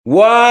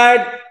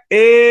What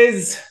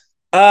is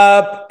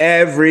up,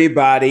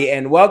 everybody?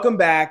 And welcome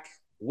back.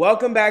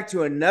 Welcome back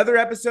to another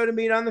episode of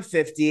Meet on the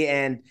 50.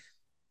 And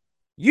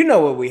you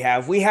know what we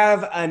have. We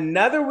have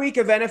another week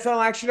of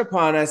NFL action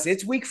upon us.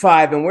 It's week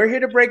 5, and we're here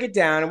to break it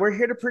down. And we're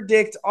here to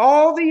predict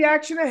all the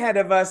action ahead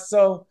of us.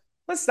 So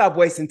let's stop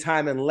wasting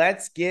time and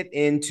let's get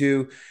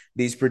into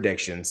these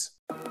predictions.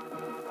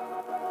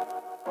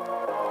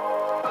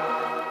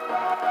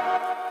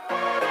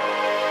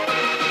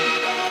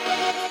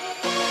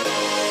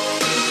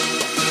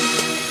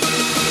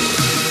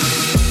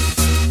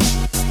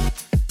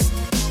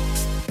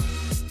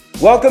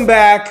 Welcome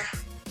back.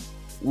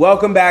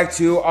 Welcome back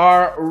to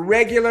our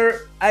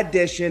regular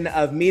edition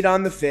of Meet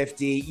on the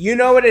 50. You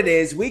know what it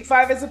is. Week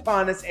 5 is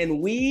upon us, and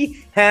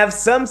we have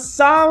some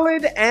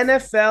solid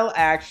NFL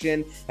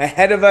action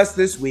ahead of us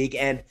this week.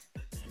 And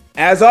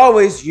as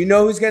always, you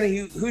know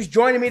who's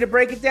joining me to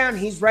break it down.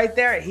 He's right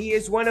there. He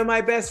is one of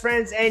my best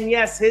friends, and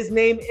yes, his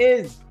name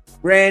is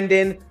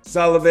Brandon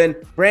Sullivan.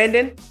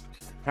 Brandon,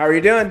 how are you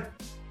doing?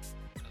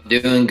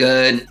 Doing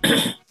good.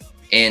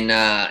 In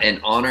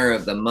honor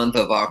of the month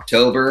of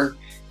October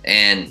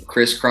and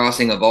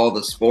crisscrossing of all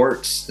the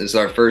sports, this is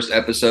our first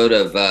episode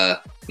of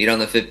Meet on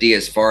the 50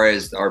 as far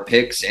as our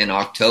picks in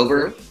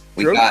October.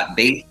 We got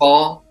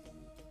baseball.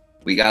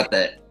 We got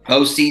the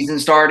postseason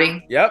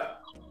starting.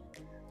 Yep.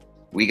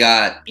 We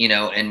got,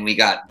 and we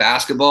got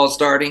basketball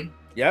starting.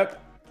 Yep.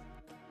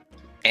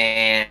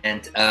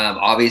 And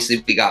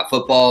obviously we got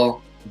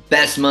football.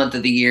 Best month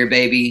of the year,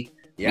 baby.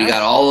 Yeah. We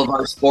got all of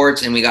our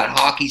sports, and we got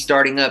hockey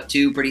starting up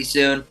too pretty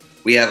soon.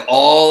 We have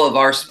all of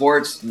our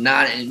sports,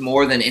 not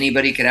more than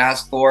anybody could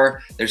ask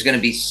for. There's going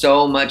to be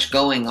so much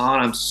going on.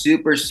 I'm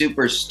super,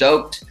 super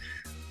stoked.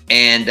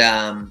 And,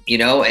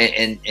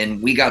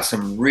 and we got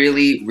some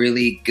really,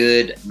 really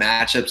good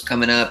matchups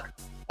coming up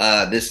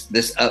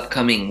this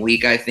upcoming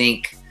week, I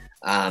think.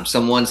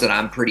 Some ones that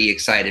I'm pretty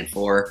excited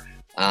for.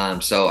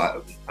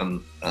 So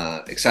I'm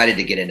excited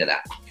to get into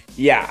that.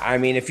 Yeah, I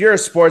mean, if you're a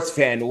sports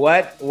fan,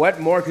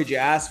 what more could you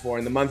ask for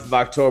in the month of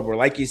October?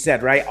 Like you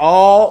said, right?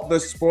 All the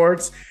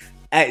sports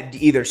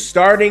either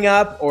starting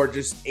up or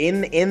just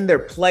in their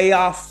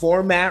playoff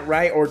format,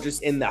 right? Or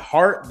just in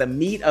the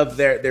meat of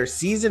their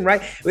season,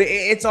 right?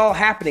 It's all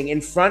happening in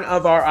front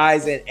of our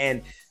eyes.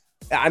 And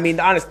I mean,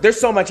 honest, there's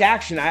so much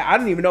action. I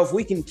don't even know if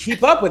we can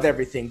keep up with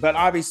everything, but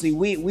obviously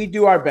we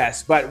do our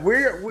best. But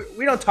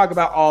we don't talk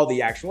about all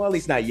the action. Well, at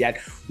least not yet.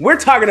 We're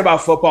talking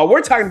about football. We're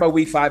talking about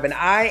week 5, and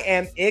I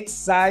am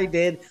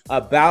excited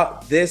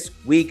about this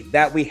week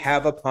that we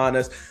have upon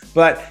us.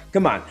 But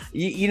come on,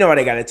 you know what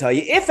I got to tell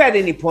you. If at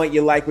any point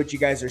you like what you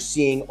guys are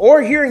seeing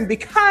or hearing,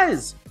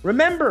 because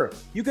remember,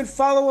 you can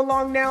follow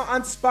along now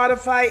on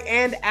Spotify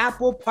and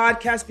Apple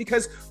Podcasts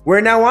because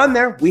we're now on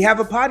there. We have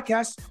a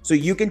podcast, so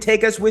you can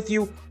take us with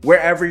you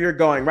wherever you're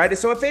going, right?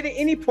 So if at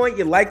any point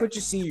you like what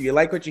you see or you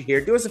like what you hear,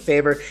 do us a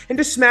favor and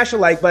just smash a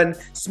like button,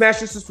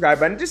 smash the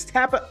subscribe button, just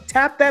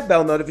tap that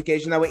bell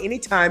notification. That way,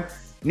 anytime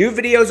new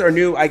videos or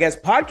new,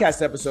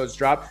 podcast episodes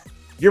drop,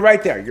 you're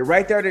right there. You're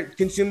right there to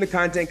consume the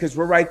content because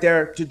we're right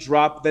there to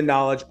drop the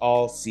knowledge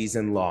all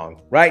season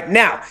long. Right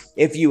now,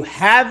 if you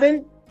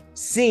haven't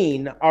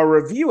seen our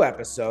review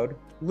episode,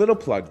 little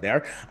plug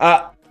there,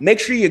 make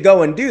sure you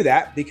go and do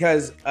that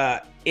because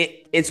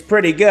it's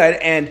pretty good.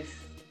 And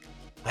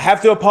I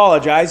have to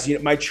apologize.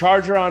 My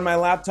charger on my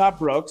laptop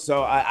broke,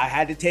 so I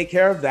had to take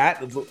care of that.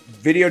 The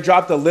video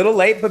dropped a little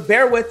late, but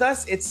bear with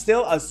us. It's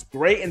still a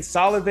great and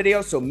solid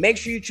video, so make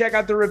sure you check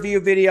out the review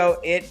video.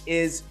 It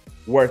is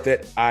worth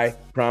it, I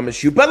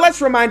promise you. But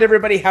let's remind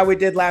everybody how we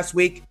did last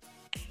week.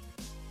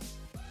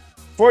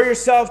 For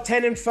yourself,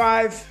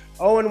 10-5,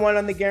 0-1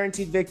 on the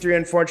guaranteed victory.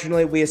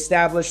 Unfortunately, we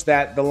established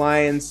that the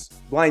Lions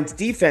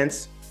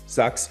defense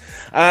sucks,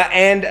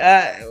 and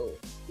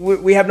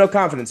we have no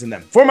confidence in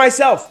them. For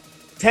myself,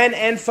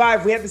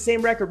 10-5, we have the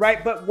same record,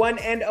 right? But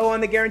 1-0 on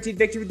the guaranteed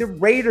victory. The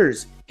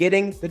Raiders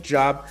getting the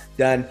job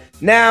done.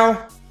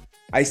 Now,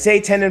 I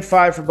say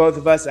 10-5 for both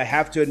of us. I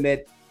have to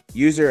admit,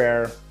 user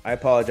error. I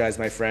apologize,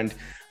 my friend.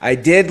 I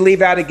did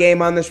leave out a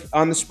game on the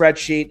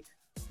spreadsheet.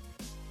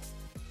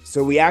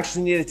 So we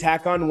actually need to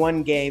tack on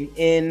one game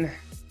in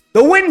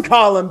the win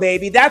column,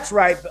 baby. That's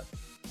right.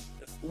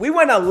 We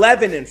went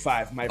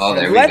 11-5, my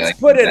friend. Let's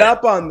put it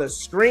up on the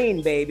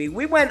screen, baby.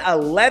 We went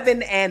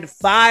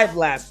 11-5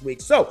 last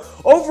week. So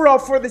overall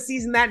for the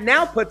season, that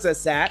now puts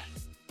us at,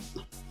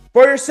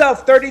 for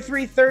yourself,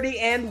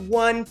 33-30-1,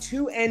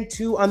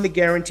 2-2 on the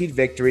guaranteed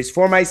victories.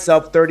 For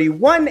myself,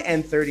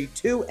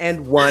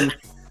 31-32-1,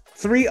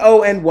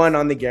 3-0-1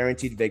 on the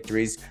guaranteed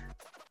victories.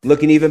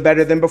 Looking even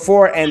better than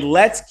before. And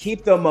let's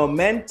keep the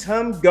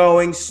momentum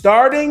going.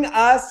 Starting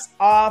us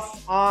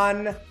off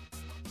on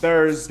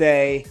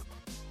Thursday.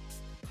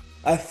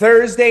 A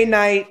Thursday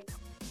night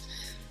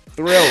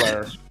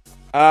thriller.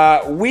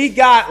 We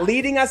got,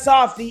 leading us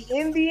off, the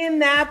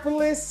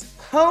Indianapolis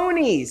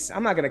Ponies.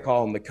 I'm not going to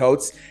call them the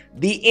Coats.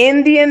 The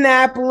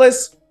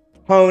Indianapolis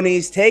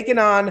Ponies taking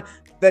on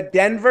the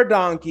Denver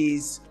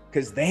Donkeys,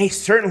 because they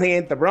certainly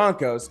ain't the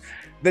Broncos.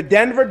 The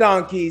Denver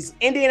Donkeys,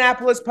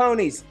 Indianapolis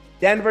Ponies,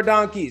 Denver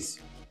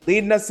Donkeys.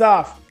 leading us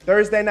off.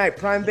 Thursday night,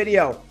 Prime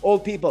Video.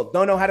 Old people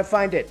don't know how to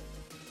find it.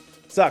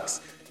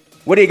 Sucks.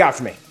 What do you got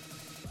for me?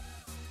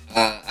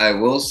 I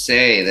will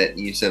say that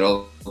you said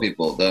old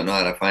people don't know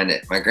how to find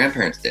it. My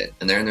grandparents did,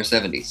 and they're in their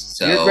 70s.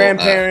 So your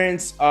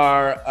grandparents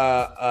are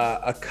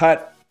a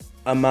cut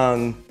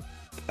among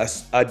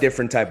a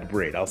different type of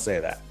breed. I'll say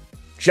that.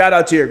 Shout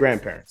out to your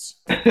grandparents.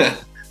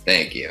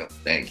 Thank you.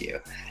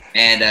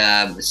 And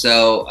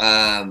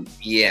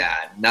yeah,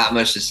 not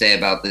much to say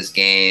about this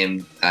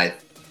game.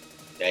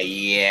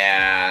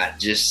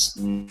 Just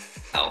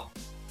no.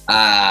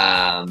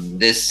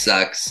 This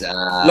sucks.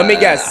 Let me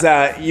guess.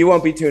 You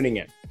won't be tuning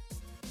in.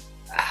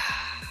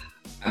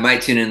 I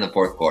might tune in the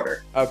fourth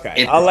quarter.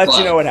 Okay, I'll let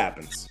you know what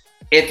happens.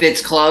 If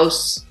it's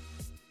close,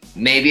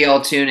 maybe I'll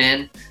tune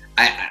in.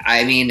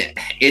 I mean,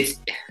 it's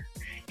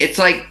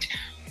like,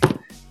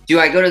 do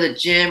I go to the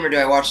gym or do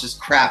I watch this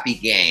crappy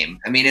game?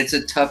 I mean, it's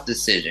a tough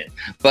decision.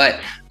 But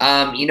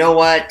you know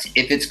what?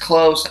 If it's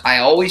close, I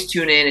always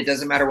tune in. It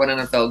doesn't matter what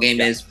NFL game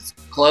is. It's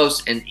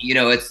close, and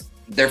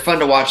they're fun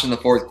to watch in the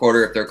fourth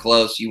quarter if they're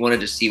close. You want to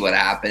just see what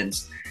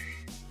happens.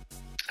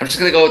 I'm just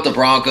gonna go with the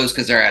Broncos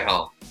because they're at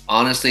home.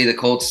 Honestly, the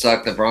Colts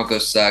suck. The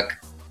Broncos suck.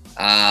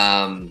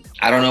 I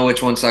don't know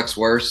which one sucks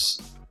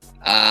worse.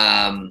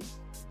 Damn,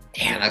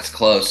 that's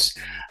close.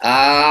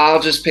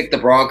 I'll just pick the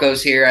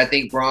Broncos here. I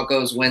think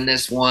Broncos win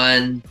this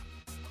one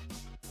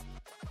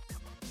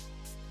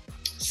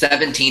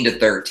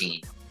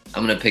 17-13.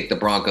 I'm going to pick the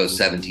Broncos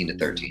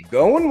 17-13.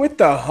 Going with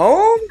the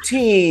home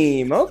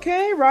team.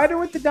 Okay, riding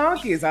with the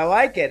Donkeys. I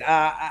like it.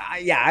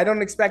 I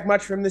don't expect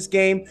much from this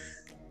game.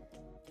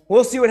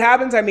 We'll see what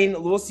happens. I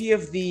mean, we'll see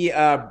if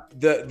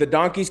the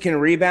Donkeys can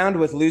rebound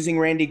with losing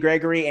Randy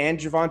Gregory and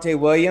Javonte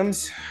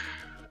Williams.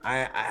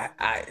 I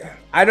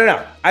don't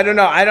know.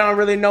 I don't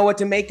really know what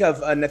to make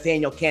of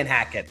Nathaniel Can't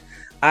Hackett.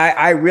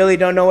 I really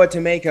don't know what to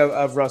make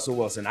of Russell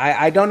Wilson.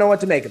 I don't know what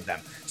to make of them.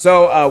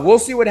 So we'll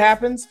see what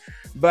happens.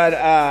 But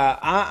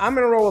I'm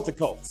going to roll with the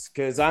Colts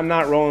because I'm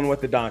not rolling with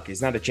the Donkeys.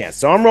 Not a chance.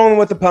 So I'm rolling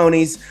with the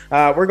Ponies.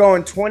 We're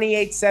going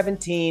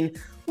 28-17.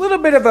 A little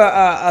bit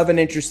of an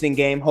interesting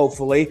game,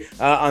 hopefully,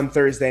 on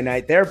Thursday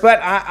night there. But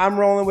I'm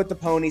rolling with the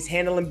Ponies,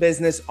 handling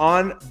business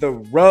on the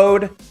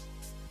road.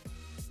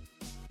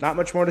 Not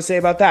much more to say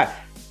about that.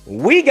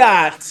 We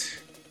got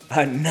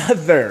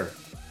another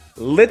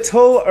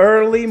little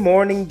early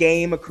morning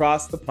game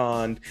across the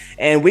pond,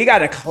 and we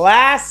got a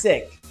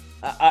classic.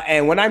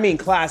 And when I mean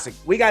classic,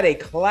 we got a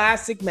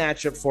classic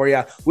matchup for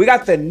you. We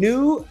got the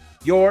New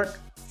York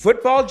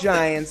Football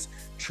Giants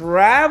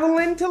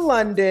traveling to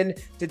London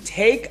to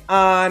take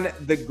on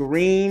the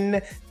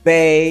Green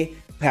Bay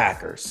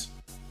Packers.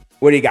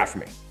 What do you got for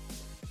me?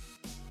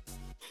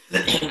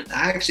 I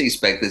actually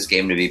expect this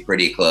game to be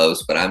pretty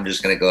close, but I'm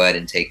just going to go ahead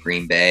and take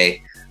Green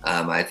Bay.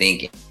 I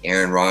think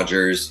Aaron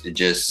Rodgers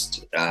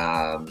just,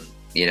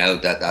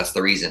 that's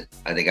the reason.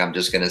 I think I'm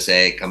just going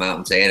to come out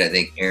and say it. I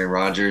think Aaron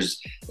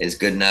Rodgers is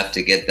good enough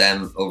to get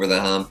them over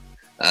the hump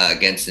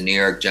against the New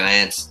York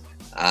Giants.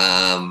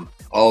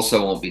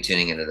 Also won't be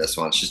tuning into this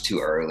one. It's just too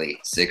early,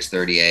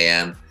 6:30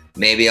 a.m.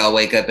 Maybe I'll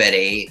wake up at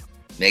 8,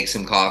 make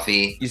some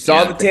coffee. You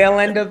saw the tail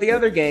end of the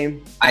other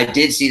game. I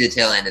did see the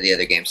tail end of the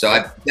other game. So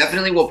I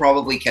definitely will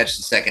probably catch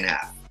the second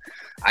half.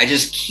 I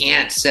just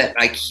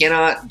I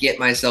cannot get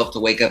myself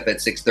to wake up at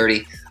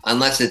 6:30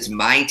 unless it's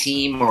my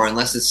team or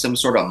unless it's some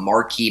sort of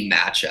marquee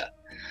matchup.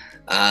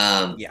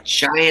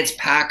 Giants,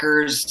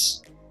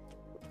 Packers,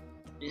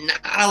 not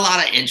a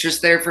lot of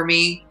interest there for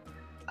me.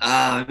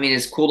 I mean,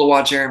 it's cool to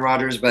watch Aaron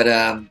Rodgers, but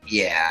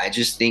I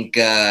just think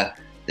the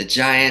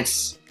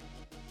Giants,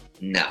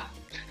 no.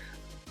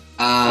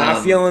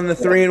 Not feeling the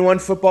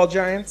 3-1 football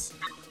Giants?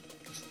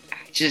 I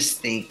just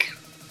think,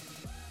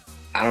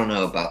 I don't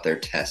know about their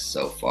tests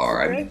so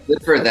far. Okay. I mean,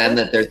 good for them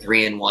that they're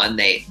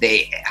 3-1.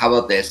 They how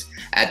about this?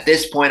 At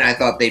this point, I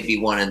thought they'd be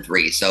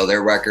 1-3, so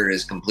their record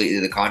is completely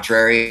the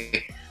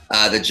contrary.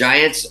 The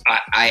Giants,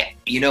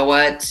 you know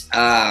what?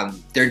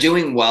 They're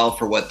doing well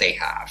for what they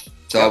have,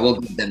 so I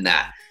will give them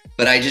that.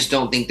 But I just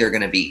don't think they're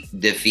going to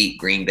defeat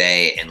Green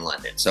Bay in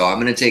London. So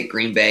I'm going to take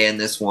Green Bay in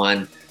this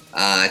one.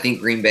 I think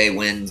Green Bay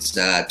wins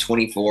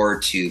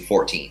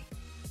 24-14.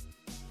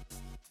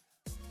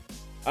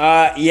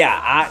 I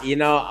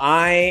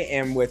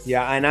am with you,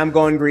 and I'm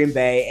going Green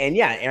Bay. And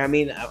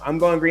I'm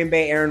going Green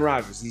Bay. Aaron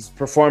Rodgers, he's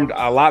performed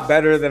a lot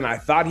better than I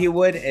thought he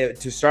would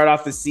to start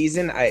off the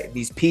season.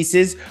 These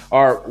pieces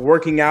are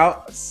working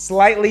out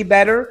slightly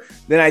better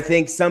than I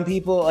think some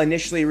people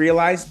initially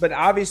realized. But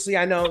obviously,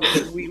 I know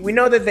we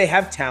know that they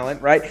have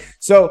talent, right?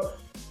 So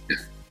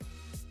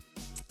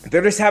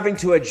they're just having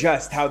to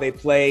adjust how they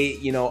play,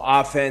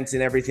 offense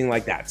and everything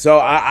like that.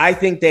 So I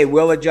think they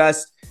will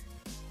adjust.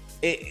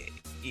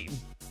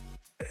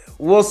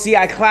 We'll see.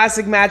 A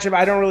classic matchup.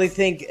 I don't really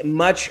think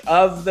much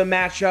of the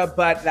matchup,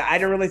 but I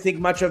don't really think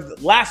much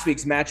of last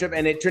week's matchup,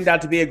 and it turned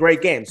out to be a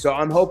great game. So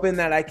I'm hoping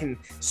that I can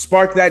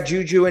spark that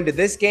juju into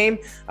this game.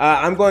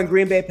 I'm going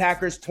Green Bay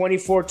Packers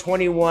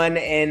 24-21,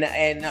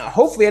 and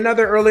hopefully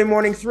another early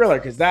morning thriller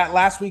because that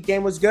last week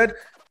game was good.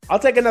 I'll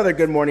take another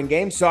good morning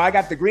game. So I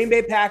got the Green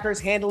Bay Packers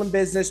handling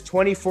business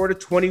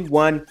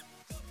 24-21,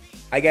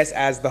 I guess,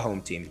 as the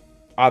home team.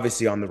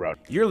 Obviously on the road.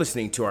 You're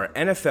listening to our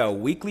NFL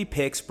Weekly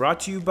Picks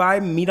brought to you by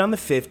Meat on the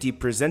 50,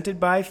 presented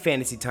by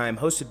Fantasy Time,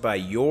 hosted by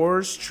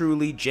yours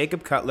truly,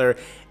 Jacob Cutler,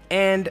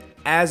 and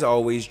as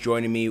always,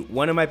 joining me,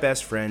 one of my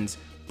best friends,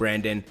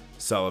 Brandon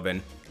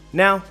Sullivan.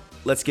 Now,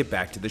 let's get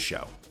back to the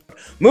show.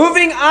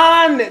 Moving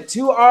on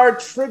to our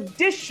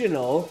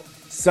traditional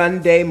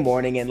Sunday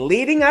morning, and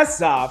leading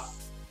us off,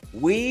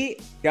 we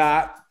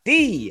got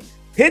the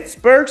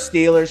Pittsburgh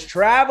Steelers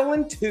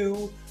traveling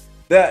to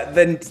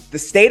the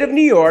state of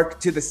New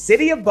York, to the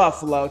city of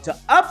Buffalo, to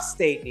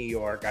upstate New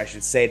York, I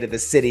should say, to the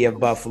city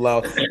of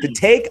Buffalo, to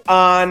take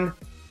on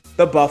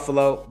the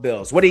Buffalo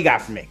Bills. What do you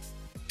got for me?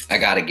 I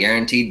got a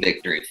guaranteed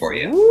victory for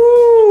you.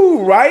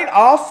 Ooh, right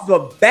off the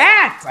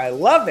bat. I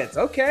love it.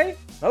 Okay.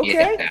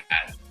 Yeah.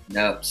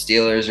 Nope,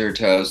 Steelers are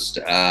toast.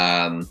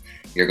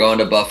 You're going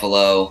to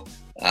Buffalo.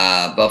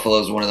 Buffalo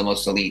is one of the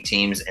most elite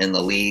teams in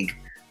the league.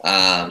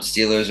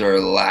 Steelers are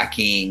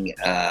lacking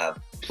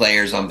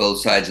players on both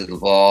sides of the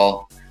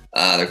ball.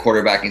 Their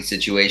quarterbacking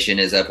situation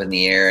is up in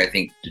the air. I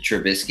think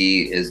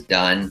Trubisky is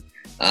done.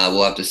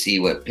 We'll have to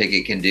see what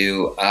Pickett can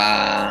do.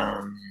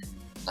 I'm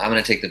going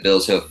to take the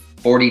Bills, so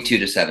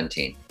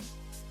 42-17.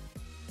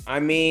 I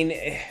mean,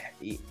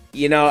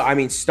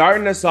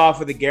 starting us off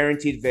with a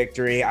guaranteed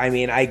victory. I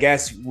mean, I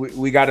guess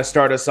we got to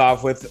start us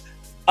off with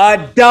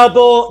a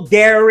double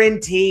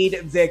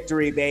guaranteed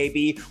victory,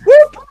 baby.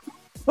 Whoop!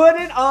 Put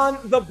it on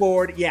the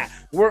board. Yeah,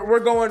 we're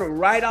going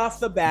right off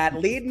the bat,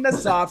 leading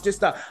us off.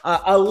 Just a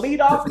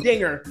leadoff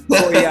dinger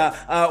for you.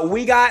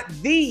 We got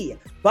the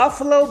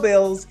Buffalo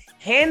Bills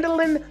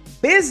handling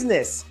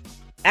business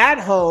at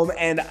home,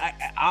 and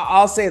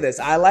I'll say this.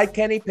 I like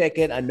Kenny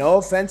Pickett. No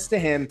offense to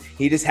him.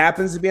 He just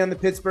happens to be on the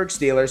Pittsburgh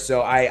Steelers, so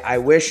I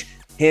wish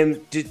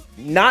him to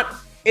not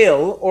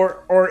ill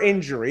or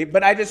injury,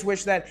 but I just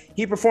wish that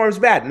he performs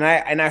bad,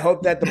 and I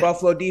hope that the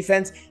Buffalo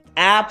defense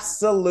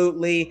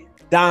absolutely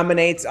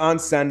dominates on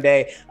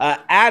Sunday.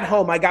 At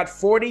home, I got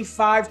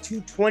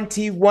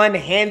 45-21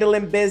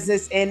 handling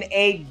business in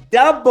a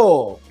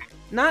double,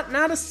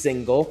 not a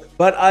single,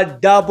 but a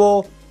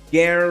double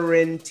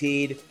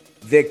guaranteed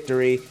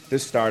victory to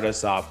start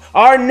us off.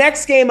 Our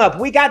next game up,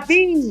 we got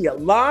the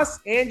Los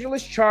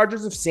Angeles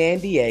Chargers of San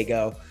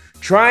Diego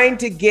trying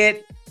to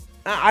get,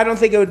 I don't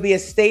think it would be a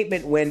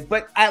statement win,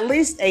 but at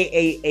least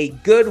a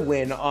good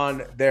win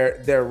on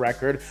their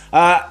record.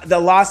 The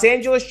Los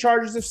Angeles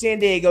Chargers of San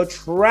Diego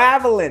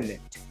traveling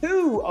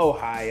to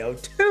Ohio,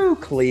 to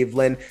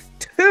Cleveland,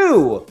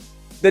 to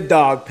the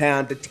Dog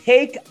Pound to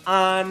take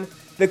on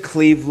the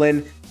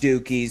Cleveland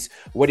Dukies.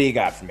 What do you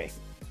got for me?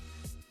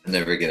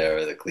 Never get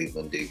over the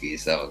Cleveland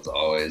Dukies. That was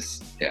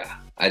always, yeah.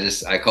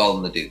 I call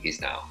them the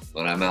Dukies now.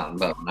 When I'm out and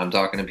about, when I'm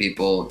talking to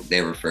people,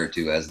 they refer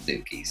to as the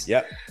Dukies.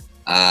 Yep.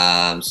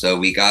 So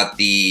we got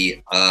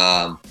the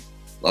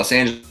Los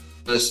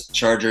Angeles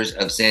Chargers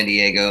of San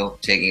Diego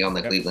taking on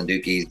the Cleveland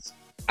Dukies.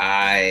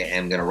 I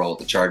am going to roll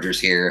with the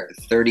Chargers here,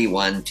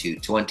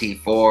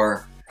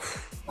 31-24.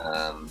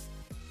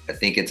 I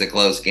think it's a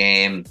close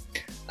game,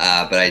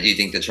 but I do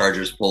think the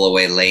Chargers pull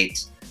away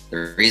late.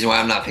 The reason why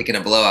I'm not picking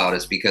a blowout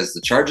is because the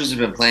Chargers have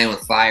been playing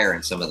with fire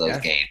in some of those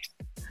games,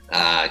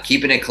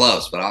 keeping it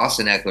close. But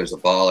Austin Eckler's a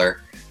baller.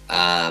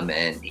 And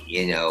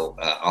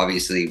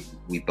obviously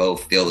we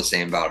both feel the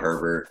same about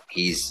Herbert.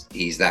 He's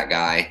that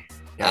guy.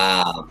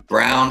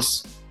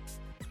 Browns,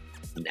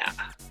 nah.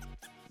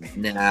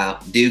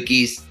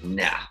 Dukies,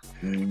 nah.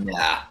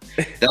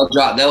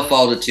 They'll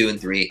fall to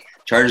 2-3.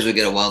 Chargers will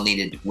get a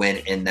well-needed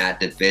win in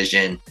that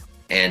division,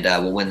 and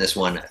we'll win this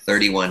one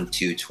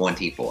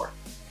 31-24.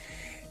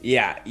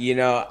 Yeah,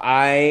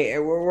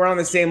 we're on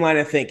the same line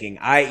of thinking.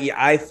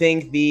 I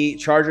think the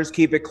Chargers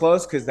keep it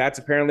close because that's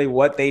apparently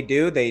what they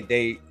do.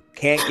 They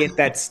can't get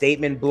that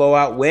statement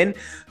blowout win.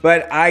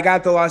 But I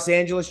got the Los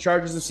Angeles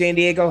Chargers of San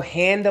Diego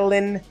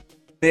handling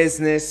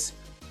business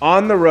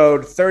on the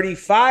road,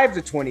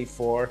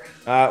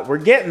 35-24. We're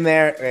getting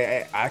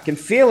there. I can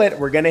feel it.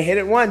 We're gonna hit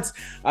it once.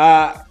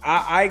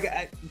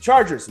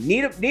 Chargers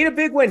need a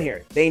big win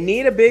here. They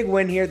need a big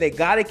win here. They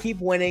got to keep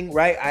winning,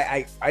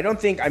 right? I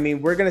don't think. I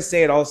mean, we're gonna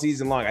say it all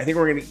season long. I think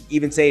we're gonna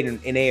even say it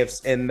in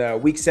AFC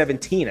in week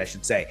 17. I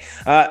should say.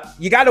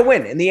 You got to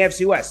win in the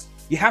AFC West.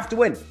 You have to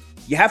win.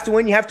 You have to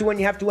win. You have to win.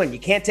 You have to win. You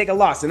can't take a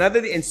loss.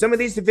 In some of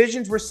these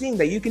divisions, we're seeing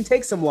that you can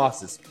take some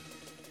losses.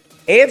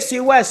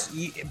 AFC West.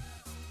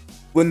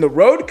 When the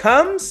road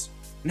comes,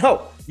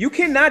 no, you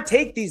cannot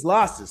take these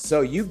losses.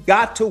 So you've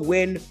got to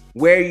win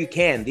where you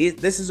can.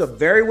 This is a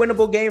very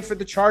winnable game for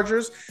the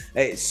Chargers.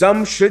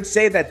 Some should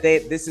say that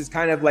this is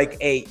kind of like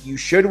you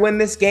should win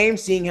this game,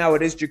 seeing how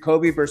it is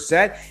Jacoby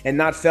Brissett and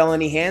not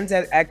felony hands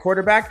at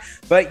quarterback.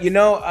 But,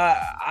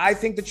 I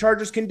think the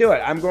Chargers can do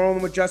it. I'm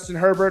going with Justin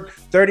Herbert,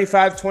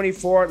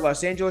 35-24,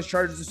 Los Angeles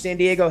Chargers of San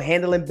Diego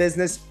handling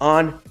business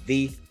on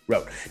the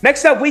road.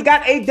 Next up, we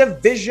got a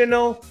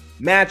divisional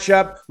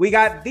matchup. We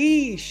got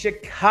the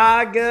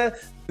Chicago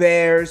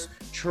Bears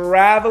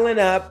traveling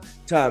up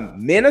to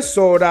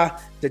Minnesota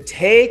to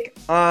take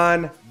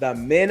on the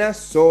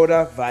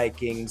Minnesota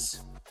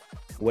Vikings.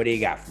 What do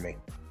you got for me?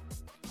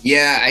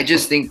 Yeah, I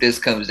just think this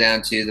comes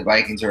down to the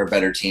Vikings are a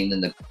better team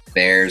than the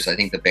Bears. I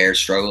think the Bears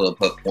struggle to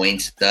put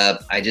points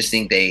up. I just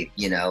think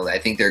I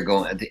think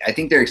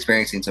they're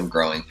experiencing some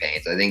growing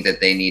pains. I think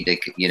that they need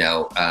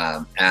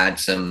to, add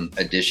some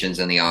additions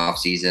in the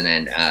offseason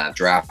and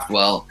draft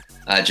well,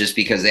 just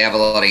because they have a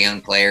lot of young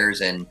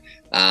players. And,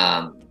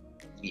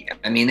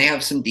 they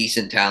have some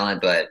decent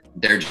talent, but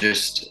they're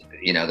just,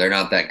 they're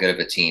not that good of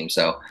a team.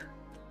 So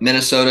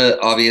Minnesota,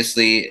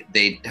 obviously,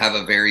 they have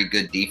a very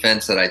good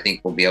defense that I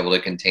think will be able to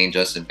contain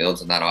Justin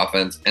Fields in that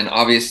offense. And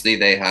obviously,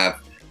 they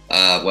have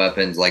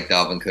weapons like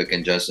Dalvin Cook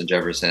and Justin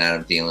Jefferson,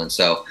 Adam Thielen.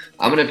 So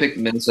I'm going to pick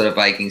the Minnesota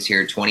Vikings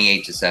here,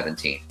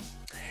 28-17.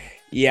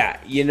 Yeah,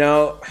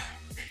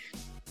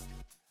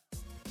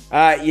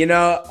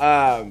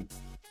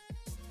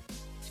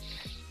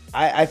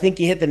 I think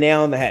you hit the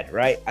nail on the head,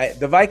 right?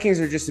 The Vikings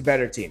are just a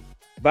better team.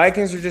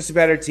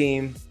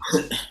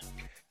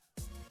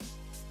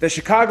 The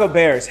Chicago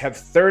Bears have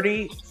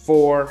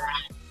 34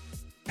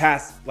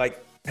 pass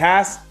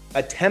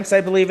attempts,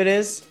 I believe it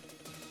is,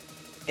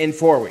 in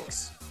 4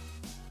 weeks.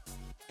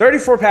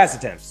 34 pass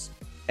attempts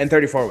in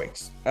 34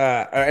 weeks.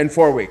 In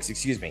 4 weeks,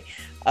 excuse me.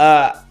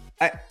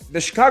 The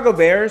Chicago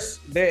Bears,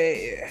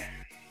 the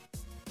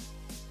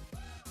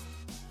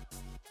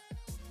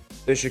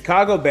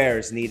Chicago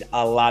Bears need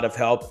a lot of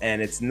help,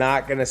 and it's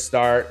not going to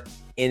start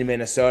in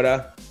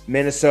Minnesota.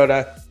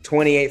 Minnesota,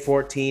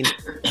 28-14.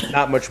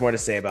 Not much more to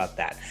say about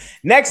that.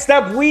 Next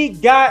up, we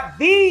got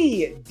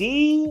the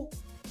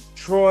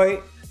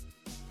Detroit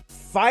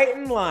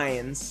Fighting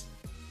Lions.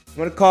 I'm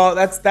going to call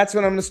that's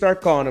what I'm going to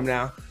start calling them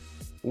now.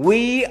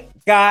 We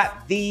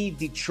got the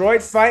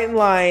Detroit Fighting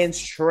Lions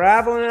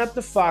traveling up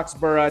to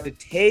Foxborough to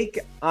take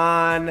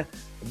on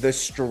the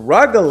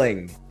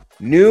struggling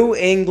New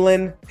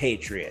England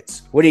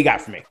Patriots. What do you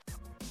got for me?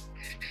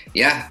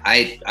 Yeah,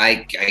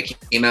 I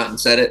came out and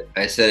said it.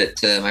 I said it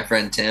to my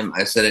friend Tim.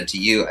 I said it to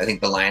you. I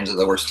think the Lions are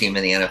the worst team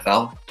in the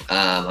NFL.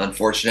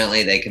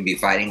 Unfortunately, they can be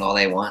fighting all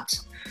they want.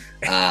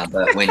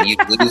 But when you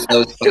lose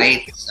those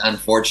fights,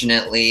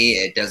 unfortunately,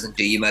 it doesn't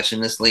do you much in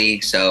this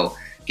league. So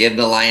give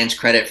the Lions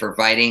credit for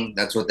fighting.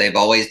 That's what they've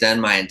always done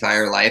my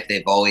entire life.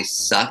 They've always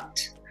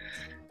sucked.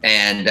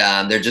 And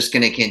they're just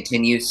going to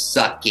continue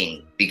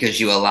sucking because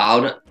you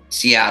allowed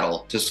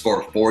Seattle to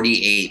score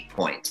 48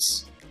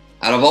 points.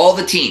 Out of all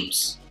the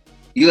teams,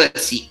 you let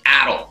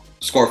Seattle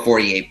score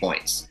 48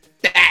 points.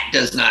 That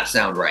does not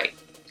sound right.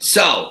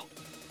 So,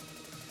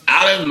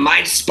 out of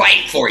my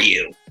spite for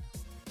you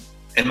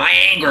and my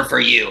anger for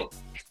you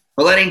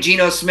for letting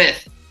Geno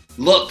Smith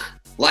look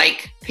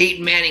like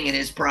Peyton Manning in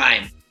his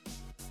prime,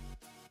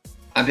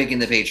 I'm picking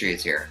the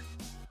Patriots here.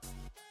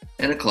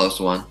 And a close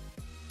one,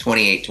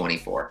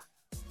 28-24.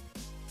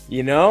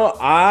 Here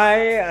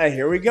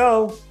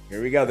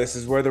we go. This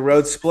is where the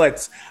road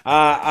splits.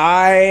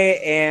 I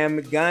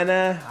am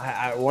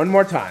gonna one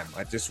more time.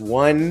 Just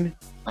one.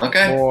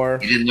 Okay. More.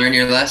 You didn't learn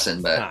your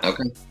lesson, but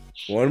okay.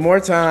 One more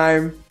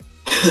time.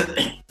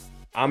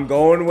 I'm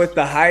going with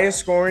the highest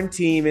scoring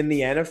team in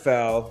the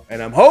NFL,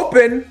 and I'm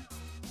hoping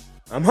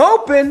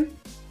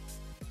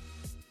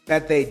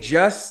that they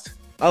just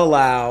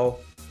allow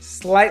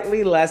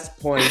slightly less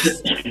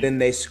points than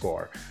they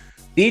score.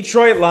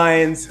 Detroit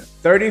Lions,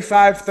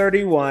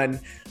 35-31.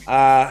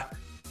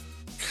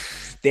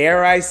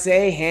 Dare I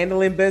say,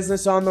 handling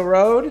business on the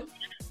road?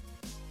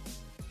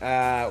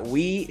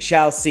 We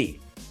shall see.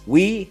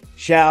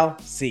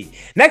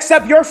 Next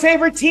up, your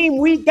favorite team.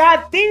 We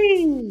got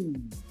the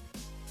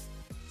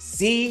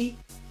Seattle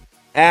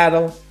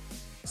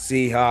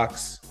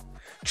Seahawks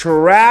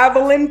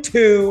traveling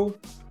to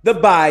the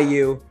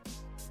Bayou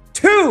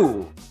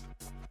to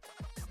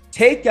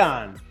take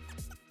on,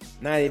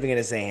 not even going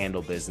to say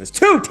handle business,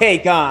 to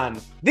take on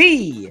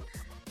the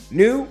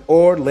New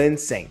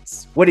Orleans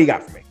Saints. What do you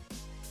got for me?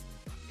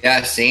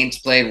 Yeah, Saints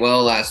played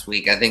well last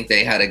week. I think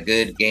they had a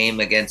good game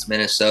against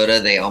Minnesota.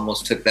 They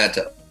almost took that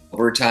to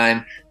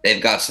overtime.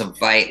 They've got some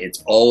fight.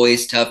 It's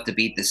always tough to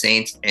beat the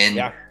Saints in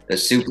the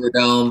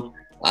Superdome.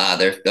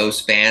 Those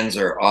fans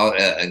are all,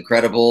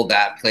 incredible.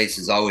 That place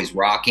is always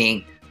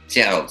rocking.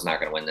 Seattle's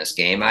not going to win this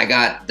game. I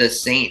got the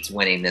Saints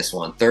winning this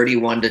one,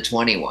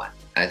 31-21.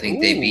 I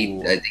think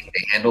they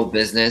handle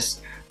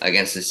business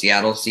against the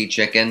Seattle Sea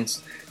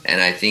Chickens, and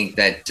I think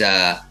that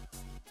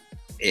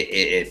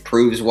it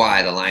proves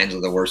why the Lions are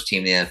the worst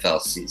team in the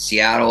NFL.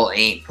 Seattle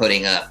ain't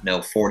putting up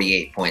no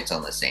 48 points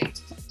on the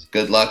Saints.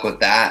 Good luck with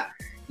that.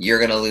 You're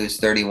going to lose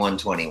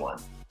 31-21.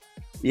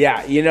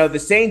 Yeah, the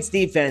Saints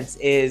defense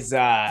is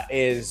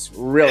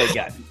really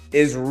good.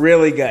 Is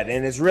really good,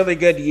 and is really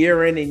good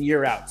year in and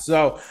year out.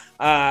 So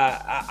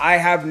I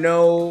have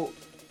no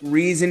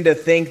reason to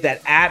think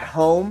that at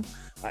home,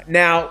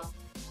 now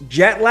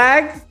jet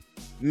lag,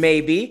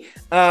 maybe,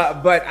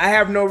 but I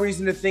have no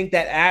reason to think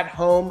that at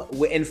home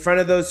in front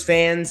of those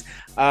fans,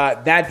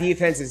 that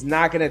defense is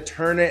not going to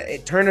turn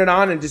it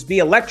on and just be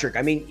electric.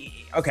 I mean,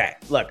 okay,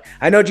 look,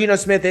 I know Geno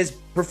Smith is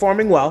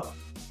performing well.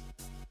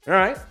 All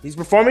right, he's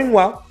performing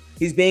well.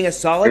 He's being a They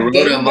solid wrote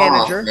game him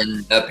off, manager.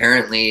 and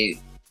apparently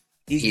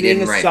He's he being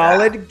didn't a write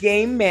solid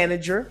game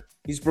manager.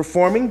 He's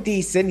performing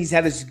decent. He's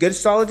had a good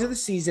start to the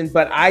season,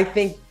 but I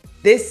think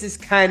this is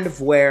kind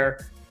of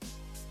where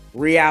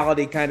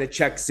reality kind of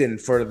checks in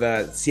for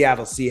the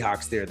Seattle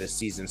Seahawks there this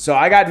season. So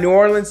I got New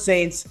Orleans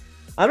Saints.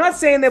 I'm not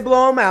saying they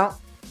blow them out,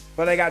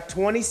 but I got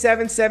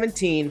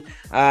 27-17.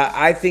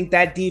 I think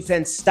that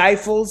defense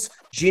stifles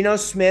Geno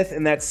Smith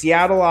and that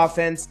Seattle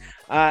offense.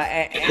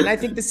 And I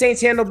think the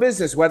Saints handle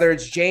business, whether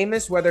it's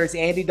Jameis, whether it's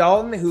Andy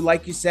Dalton, who,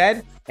 like you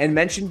said and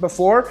mentioned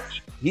before,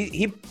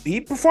 he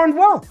performed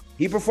well.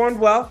 He performed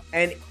well,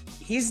 and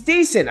he's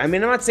decent. I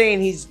mean, I'm not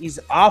saying he's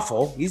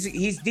awful.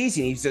 He's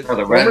decent. He's a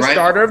former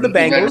starter of the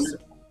Bengals.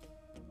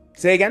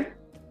 Say again?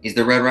 He's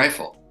the Red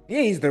Rifle.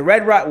 Yeah, he's the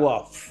Red Rifle.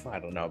 Well, I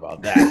don't know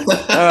about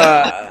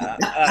that.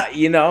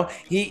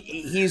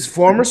 He's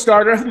former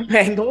starter of the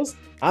Bengals.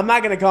 I'm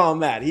not gonna call him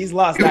that. He's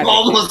lost that. You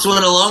almost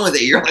went along with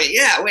it. You're like,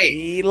 yeah, wait.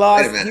 He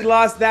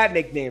lost that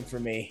nickname for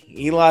me.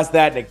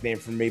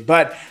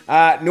 But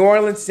New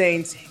Orleans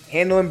Saints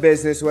handling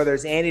business, whether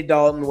it's Andy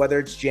Dalton, whether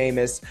it's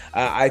Jameis.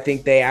 I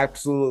think they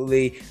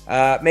absolutely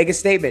make a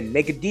statement,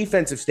 make a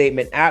defensive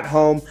statement at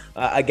home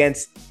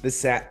against the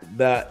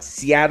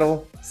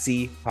Seattle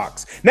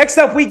Seahawks. Next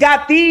up, we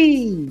got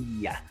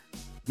the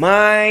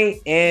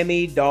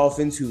Miami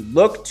Dolphins, who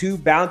look to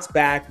bounce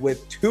back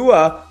with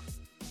Tua,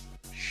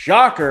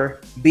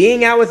 shocker,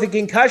 being out with a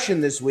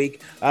concussion this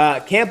week.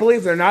 Can't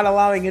believe they're not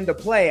allowing him to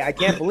play. I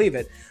can't believe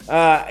it.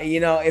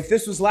 If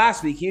this was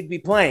last week, he'd be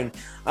playing.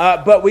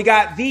 But we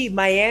got the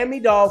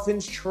Miami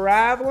Dolphins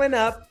traveling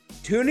up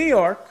to New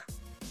York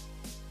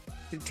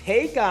to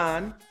take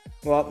on,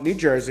 New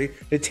Jersey,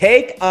 to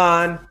take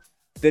on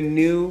the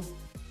New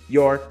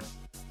York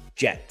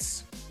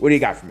Jets. What do you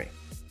got for me?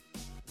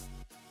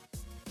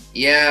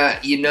 Yeah,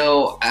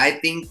 I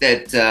think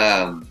that,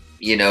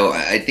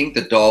 I think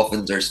the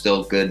Dolphins are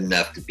still good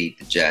enough to beat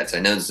the Jets. I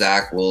know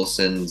Zach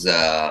Wilson's,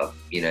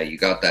 you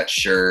got that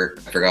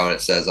shirt. I forgot what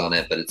it says on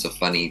it, but it's a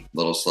funny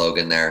little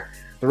slogan there.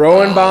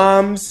 Throwing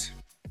bombs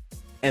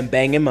and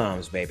banging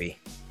moms, baby.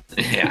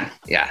 Yeah.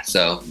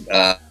 So,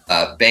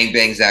 bang,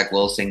 bang, Zach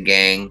Wilson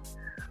gang.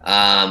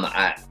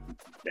 I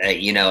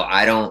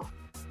don't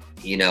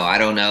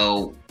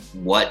know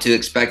what to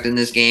expect in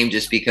this game,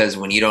 just because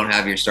when you don't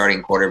have your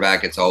starting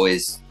quarterback, it's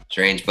always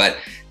strange. But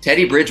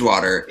Teddy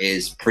Bridgewater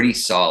is pretty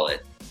solid.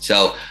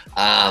 So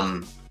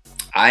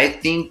I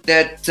think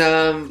that,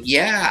 I'm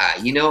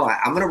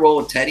going to roll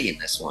with Teddy in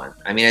this one.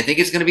 I mean, I think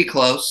it's going to be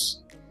close.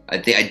 I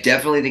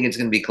definitely think it's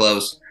going to be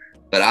close.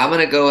 But I'm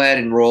going to go ahead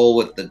and roll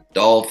with the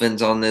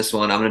Dolphins on this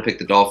one. I'm going to pick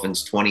the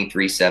Dolphins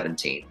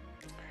 23-17.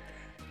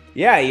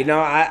 Yeah,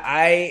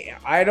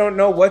 I don't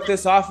know what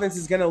this offense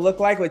is going to look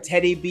like with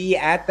Teddy B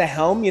at the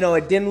helm.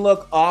 It didn't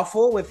look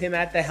awful with him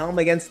at the helm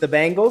against the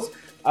Bengals.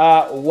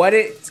 What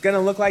it's going to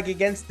look like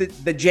against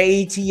the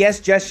Jets,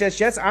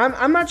 Jets.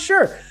 I'm not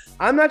sure.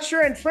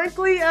 And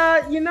frankly,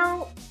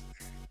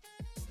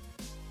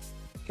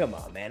 come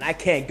on, man. I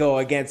can't go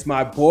against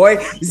my boy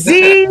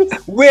Z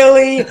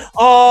Willie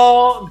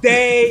all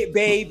day,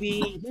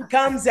 baby. He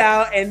comes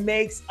out and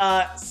makes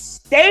a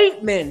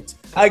statement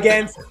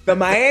against the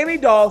Miami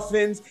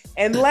Dolphins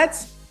and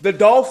lets the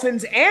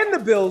Dolphins and the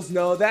Bills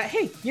know that,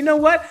 hey, you know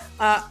what?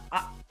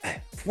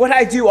 What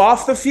I do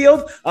off the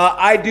field,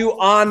 I do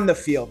on the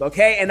field,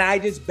 okay? And I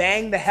just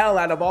bang the hell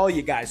out of all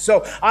you guys.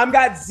 So I've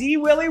got Z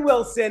Willie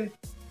Wilson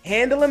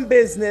handling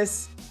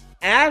business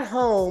at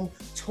home,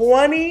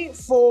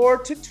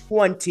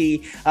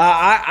 24-20.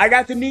 I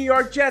got the New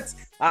York Jets.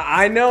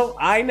 I know.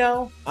 I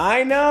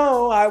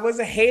was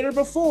a hater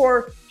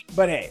before,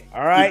 but hey,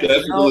 all right.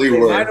 They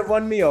might have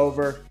won me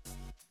over.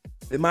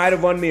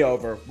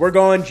 We're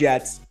going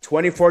Jets,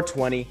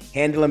 24-20,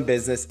 handling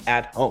business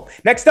at home.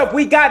 Next up,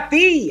 we got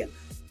the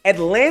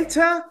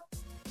Atlanta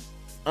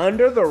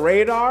under the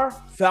radar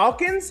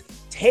Falcons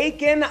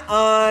taking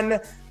on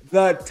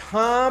the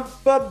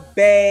Tampa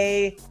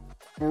Bay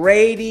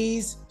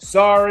Brady's.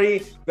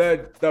 Sorry,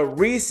 the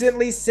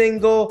recently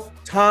single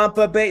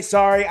Tampa Bay.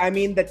 Sorry, I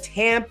mean the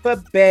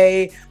Tampa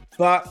Bay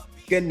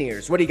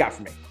Buccaneers. What do you got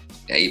for me?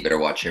 Yeah, you better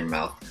watch your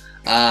mouth.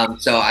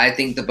 So I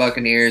think the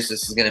Buccaneers,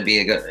 this is going to be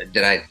a good.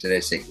 Did I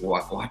say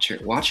watch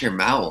your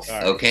mouth?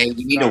 Sorry. Okay,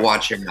 you need to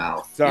watch your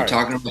mouth. Sorry. You're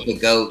talking about the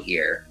GOAT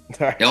here.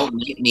 Sorry. Don't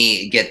make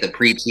me get the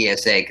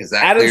pre-TSA because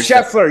that. Adam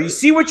Scheffler, you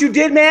see what you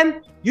did,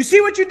 man? You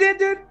see what you did,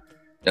 dude?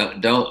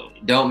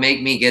 Don't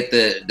make me get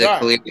the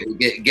clear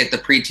get the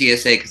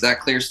pre-TSA because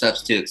that clear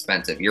stuff's too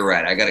expensive. You're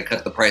right. I got to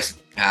cut the price in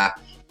half.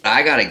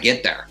 I got to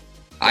get there.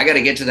 I got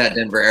to get to that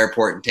Denver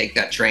airport and take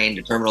that train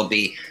to Terminal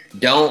B.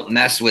 Don't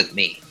mess with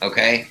me,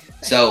 okay?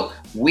 So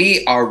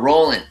we are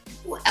rolling.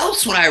 Who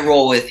else would I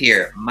roll with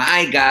here?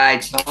 My guy,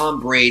 Tom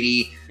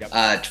Brady,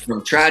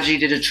 from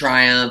tragedy to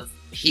triumph.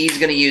 He's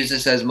going to use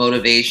this as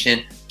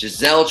motivation.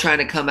 Giselle trying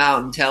to come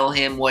out and tell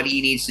him what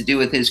he needs to do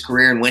with his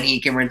career and when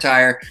he can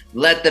retire.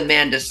 Let the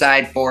man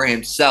decide for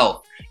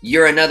himself.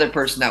 You're another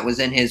person that was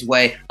in his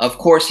way. Of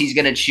course, he's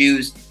going to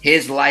choose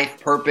his life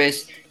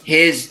purpose,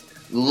 his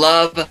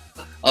love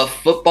of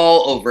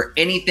football over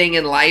anything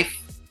in life.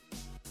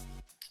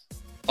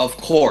 Of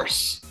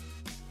course.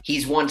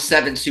 He's won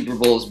 7 Super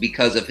Bowls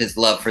because of his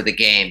love for the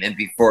game and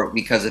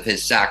because of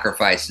his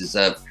sacrifices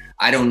of,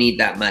 I don't need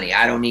that money.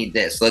 I don't need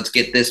this. Let's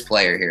get this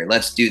player here.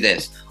 Let's do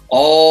this.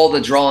 All the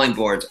drawing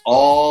boards,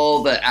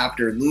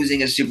 after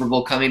losing a Super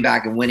Bowl, coming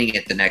back and winning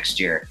it the next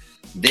year.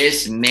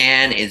 This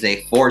man is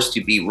a force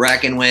to be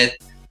reckoned with.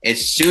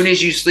 As soon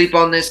as you sleep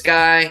on this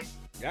guy,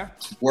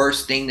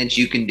 worst thing that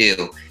you can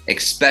do,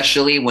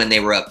 especially when they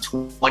were up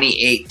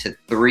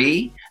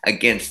 28-3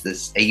 against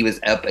this. He was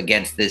up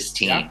against this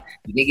team. Yeah.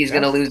 You think he's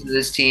going to lose to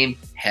this team?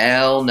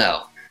 Hell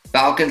no.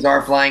 Falcons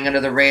are flying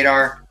under the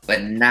radar,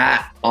 but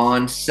not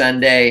on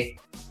Sunday.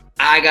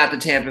 I got the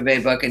Tampa Bay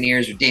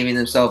Buccaneers redeeming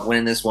themselves,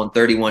 winning this one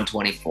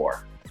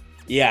 31-24.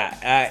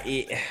 Yeah,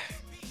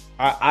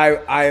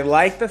 I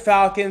like the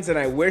Falcons, and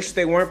I wish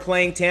they weren't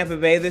playing Tampa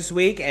Bay this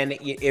week. And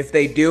if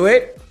they do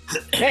it,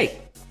 hey,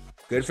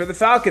 good for the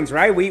Falcons,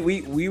 right?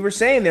 We were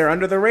saying they're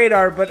under the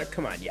radar, but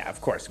come on, yeah, of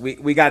course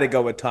we got to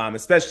go with Tom,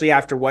 especially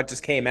after what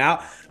just came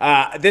out.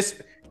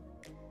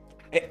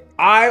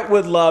 I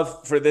would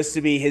love for this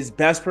to be his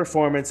best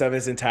performance of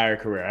his entire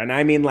career. And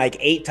I mean like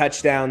 8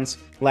 touchdowns,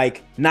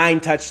 like 9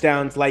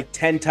 touchdowns, like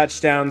 10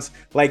 touchdowns,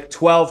 like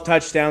 12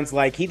 touchdowns.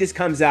 Like he just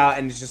comes out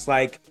and it's just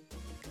like,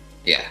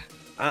 yeah,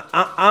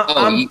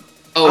 I'm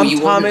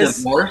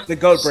Thomas, the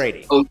GOAT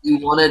Brady. Oh, you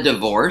want a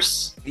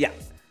divorce? Yeah.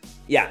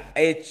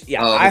 Okay.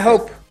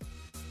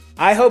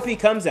 I hope he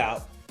comes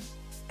out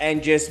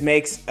and just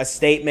makes a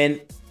statement.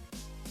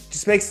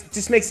 Just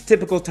makes a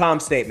typical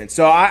Tom statement.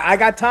 So I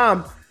got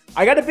Tom.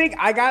 I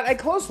got a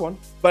close one,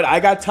 but I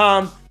got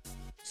Tom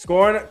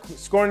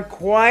scoring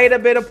quite a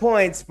bit of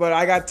points, but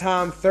I got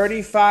Tom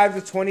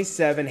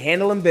 35-27,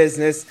 handling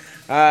business.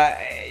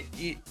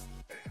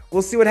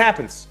 We'll see what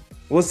happens.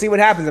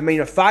 I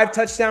mean, a 5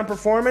 touchdown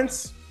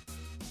performance,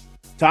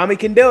 Tommy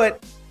can do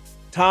it.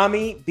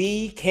 Tommy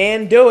B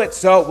can do it.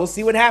 So we'll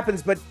see what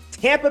happens, but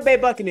Tampa Bay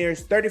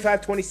Buccaneers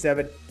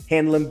 35-27,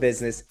 handling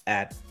business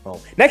at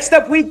home. Next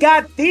up, we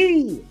got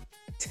the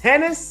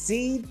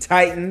Tennessee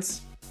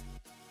Titans.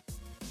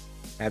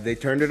 Have they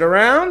turned it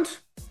around?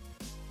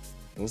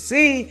 We'll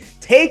see.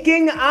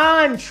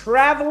 Traveling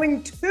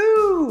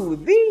to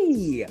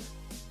the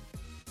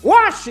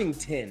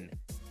Washington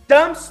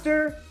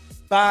Dumpster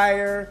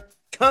Fire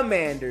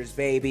Commanders,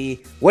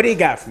 baby. What do you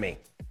got for me?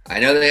 I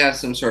know they have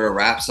some sort of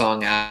rap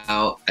song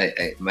out.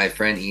 My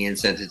friend Ian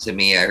sent it to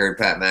me. I heard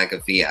Pat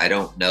McAfee. I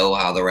don't know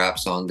how the rap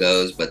song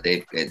goes, but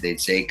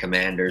they'd say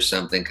Commanders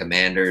something,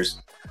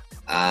 Commanders.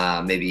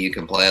 Maybe you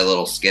can play a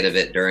little skit of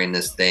it during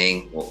this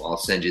thing. I'll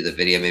send you the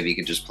video. Maybe you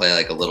could just play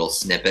like a little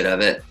snippet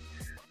of it.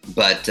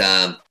 But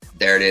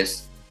there it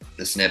is,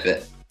 the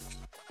snippet.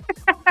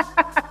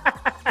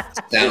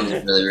 Sounds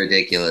really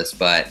ridiculous.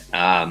 But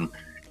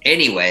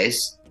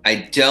anyways,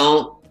 I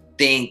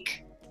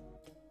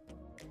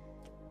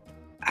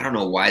don't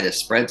know why the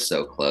spread's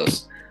so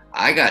close.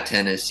 I got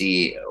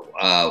Tennessee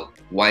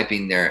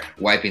wiping their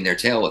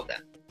tail with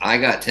them. I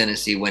got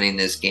Tennessee winning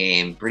this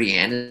game pretty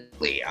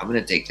handily. I'm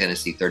going to take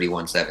Tennessee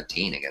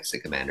 31-17 against the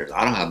Commanders.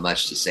 I don't have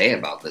much to say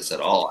about this at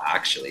all,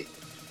 actually.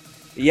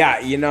 Yeah,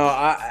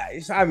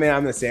 I mean,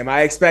 I'm the same.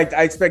 I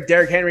expect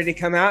Derrick Henry to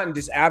come out and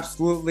just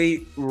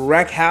absolutely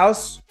wreck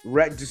house,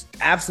 just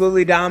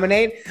absolutely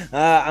dominate.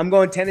 I'm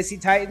going Tennessee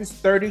Titans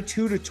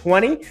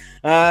 32-20.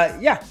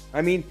 Yeah,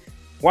 I mean,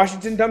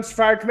 Washington Dumpster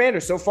Fire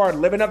Commanders so far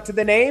living up to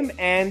the name,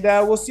 and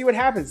we'll see what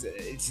happens.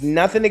 It's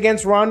nothing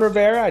against Ron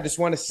Rivera. I just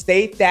want to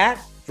state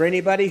that for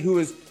anybody who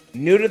is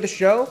new to the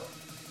show.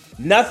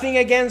 Nothing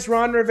against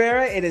Ron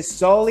Rivera. It is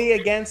solely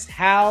against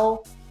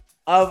how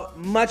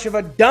much of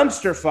a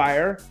dumpster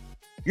fire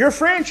your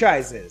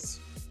franchise is.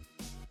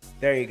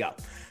 There you go.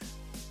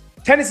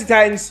 Tennessee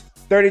Titans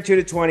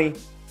 32-20,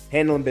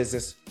 handling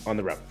business on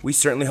the road. We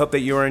certainly hope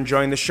that you are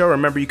enjoying the show.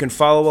 Remember, you can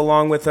follow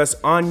along with us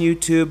on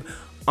YouTube,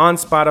 on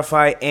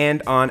Spotify,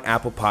 and on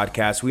Apple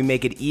Podcasts. We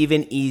make it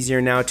even easier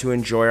now to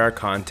enjoy our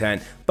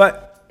content,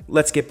 but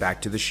let's get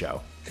back to the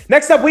show.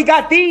 Next up, we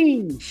got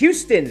the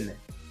Houston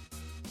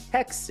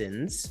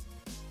Texans.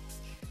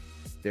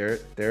 They're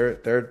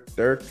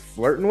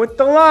flirting with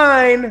the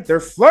line. They're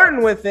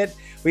flirting with it.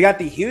 We got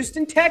the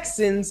Houston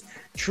Texans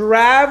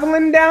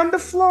traveling down to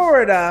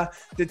Florida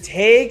to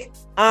take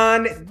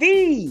on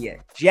the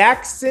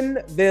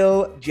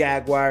Jacksonville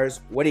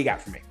Jaguars. What do you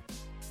got for me?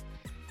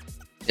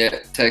 Yeah,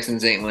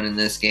 Texans ain't winning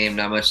this game.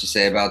 Not much to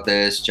say about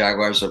this.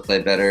 Jaguars will play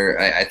better.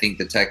 I think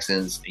the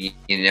Texans, you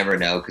never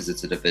know because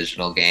it's a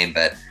divisional game,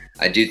 but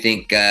I do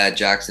think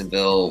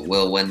Jacksonville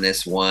will win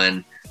this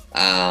one.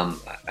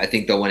 I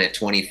think they'll win it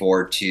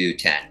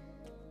 24-10.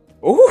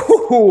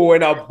 Ooh,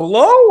 and a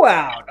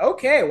blowout.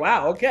 Okay,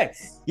 wow, okay.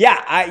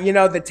 Yeah,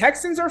 the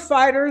Texans are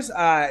fighters.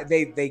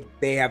 They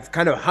have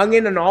kind of hung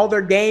in all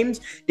their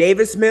games.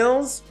 Davis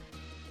Mills,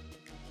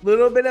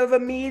 little bit of a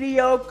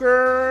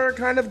mediocre,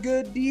 kind of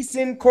good,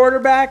 decent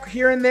quarterback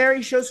here and there.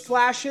 He shows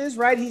flashes,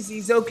 right?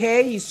 He's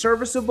okay. He's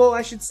serviceable,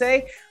 I should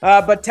say.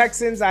 But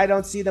Texans, I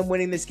don't see them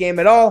winning this game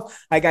at all.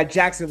 I got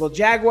Jacksonville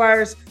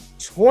Jaguars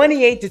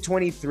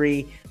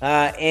 28-23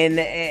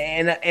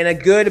 in a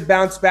good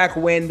bounce back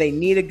win. They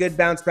need a good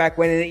bounce back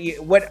win.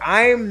 And what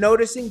I am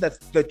noticing,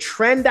 the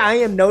trend I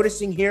am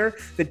noticing here,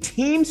 the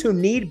teams who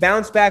need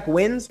bounce back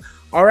wins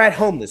are at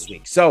home this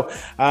week. So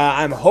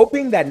I'm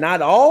hoping that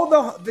not all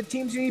the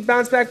teams who need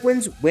bounce back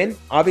wins win,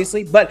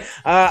 obviously, but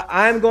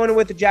I'm going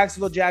with the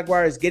Jacksonville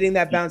Jaguars getting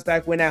that bounce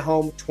back win at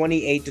home,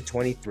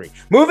 28-23.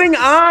 Moving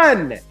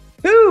on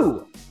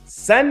to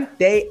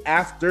Sunday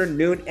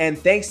afternoon, and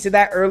thanks to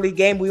that early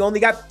game, we only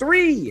got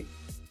 3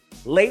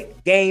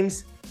 late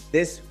games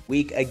this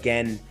week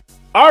again.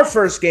 Our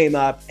first game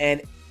up,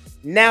 and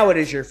now it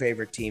is your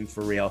favorite team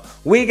for real.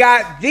 We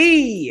got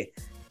the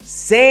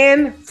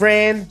San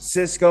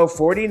Francisco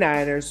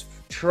 49ers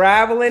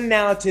traveling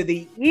now to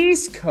the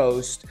East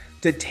Coast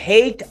to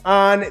take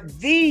on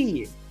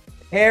the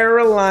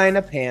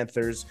Carolina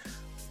Panthers.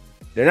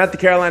 They're not the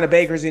Carolina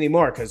Bakers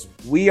anymore because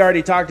we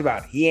already talked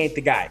about it. He ain't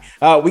the guy.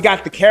 We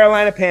got the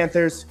Carolina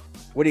Panthers.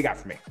 What do you got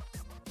for me?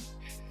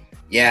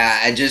 Yeah,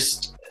 I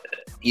just,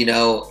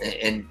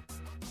 and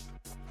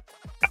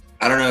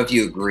I don't know if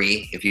you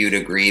would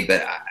agree,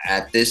 but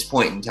at this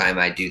point in time,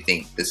 I do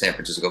think the San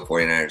Francisco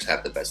 49ers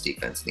have the best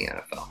defense in the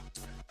NFL.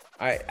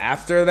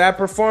 After that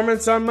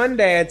performance on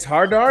Monday, it's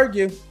hard to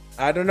argue.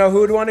 I don't know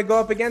who would want to go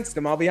up against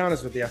them, I'll be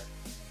honest with you.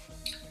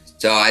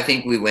 So I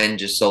think we win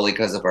just solely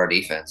because of our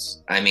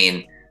defense. I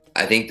mean,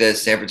 I think the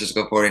San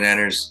Francisco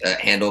 49ers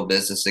handle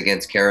business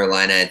against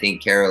Carolina. I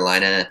think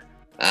Carolina,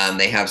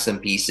 they have some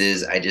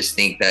pieces. I just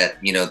think that,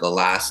 the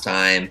last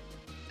time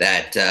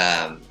that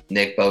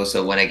Nick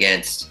Bosa went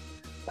against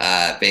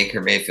Baker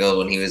Mayfield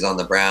when he was on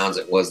the Browns,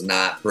 it was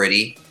not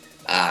pretty.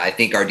 I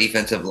think our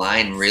defensive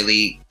line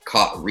really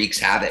wreaks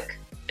havoc.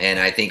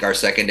 And I think our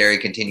secondary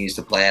continues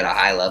to play at a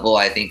high level.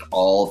 I think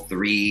all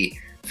 3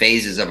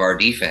 phases of our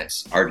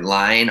defense, our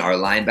line, our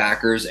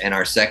linebackers, and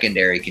our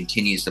secondary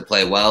continues to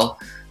play well.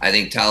 I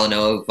think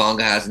Talanoa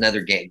Hufanga has another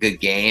good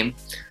game.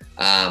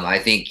 I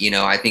think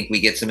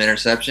we get some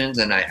interceptions,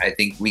 and I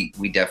think we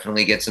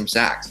definitely get some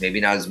sacks. Maybe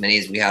not as many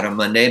as we had on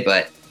Monday,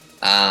 but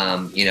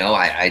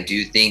I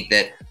do think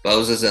that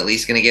Bosa's at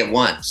least going to get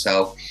 1.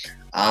 So,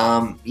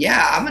 and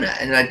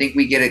I think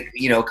we get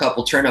a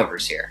couple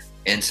turnovers here.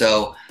 And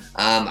so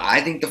I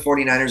think the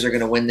 49ers are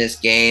going to win this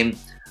game.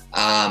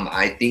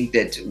 I think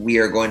that we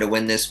are going to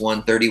win this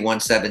one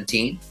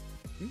 31-17.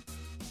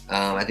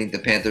 I think the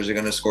Panthers are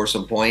going to score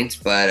some points,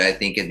 but I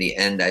think in the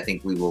end, I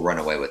think we will run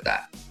away with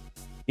that.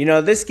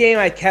 This game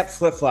I kept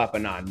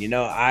flip-flopping on.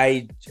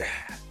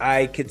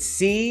 I could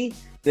see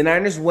the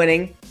Niners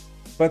winning,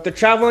 but they're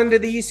traveling to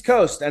the East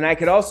Coast, and I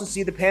could also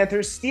see the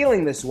Panthers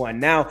stealing this one.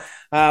 Now,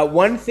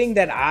 one thing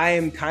that I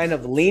am kind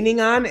of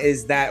leaning on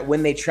is that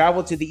when they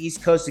traveled to the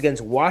East Coast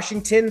against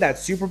Washington, that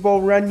Super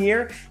Bowl run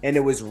year, and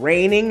it was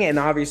raining, and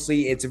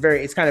obviously it's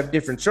kind of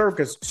different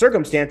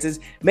circumstances.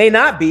 May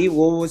not be.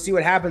 We'll see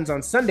what happens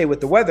on Sunday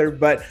with the weather,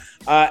 but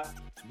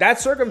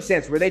that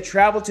circumstance where they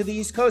traveled to the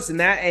East Coast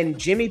and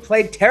Jimmy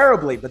played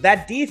terribly, but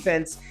that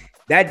defense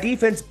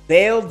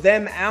bailed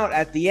them out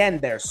at the end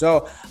there.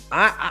 So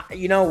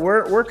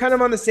we're kind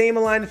of on the same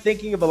line of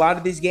thinking of a lot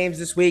of these games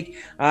this week.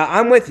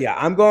 I'm with you.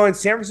 I'm going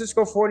San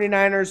Francisco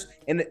 49ers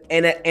in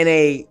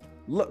a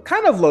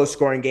kind of low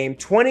scoring game,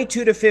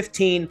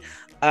 22-15.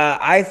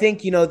 I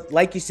think,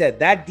 like you said,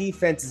 that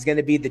defense is going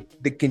to be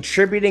the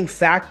contributing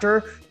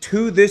factor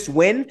to this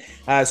win.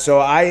 So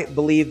I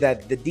believe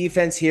that the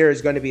defense here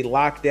is going to be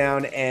locked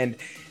down, and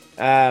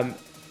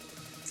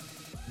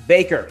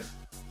Baker,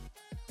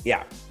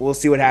 yeah, we'll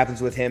see what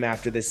happens with him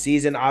after this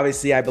season.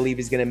 Obviously, I believe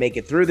he's going to make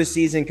it through the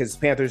season because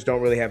Panthers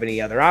don't really have any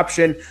other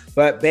option.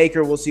 But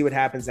Baker, we'll see what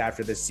happens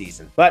after this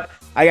season. But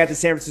I got the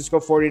San Francisco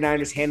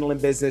 49ers handling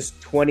business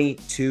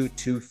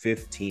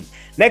 22-15.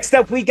 Next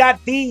up, we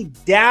got the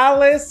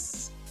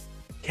Dallas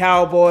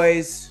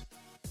Cowboys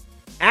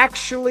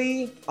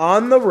actually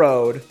on the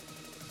road.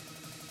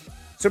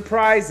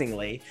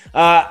 Surprisingly,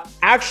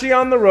 actually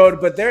on the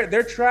road, but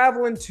they're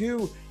traveling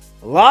to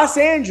Los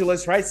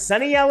Angeles, right?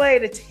 Sunny LA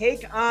to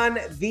take on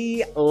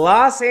the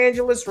Los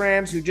Angeles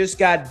Rams, who just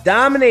got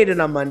dominated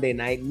on Monday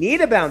night.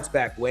 Need a bounce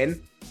back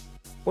win.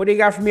 What do you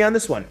got for me on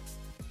this one?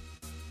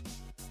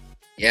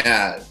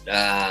 Yeah,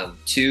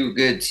 2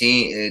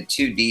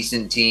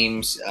 decent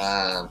teams.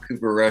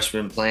 Cooper Rush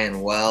been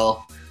playing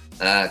well.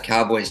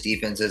 Cowboys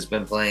defense has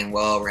been playing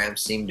well.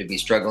 Rams seem to be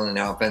struggling on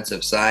the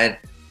offensive side.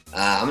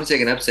 I'm going to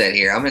take an upset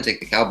here. I'm going to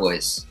take the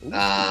Cowboys.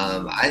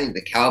 I think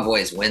the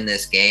Cowboys win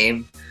this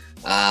game.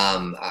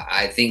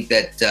 I think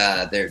that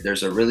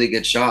there's a really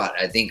good shot.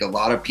 I think a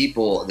lot of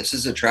people, this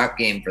is a trap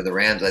game for the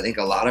Rams. I think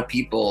a lot of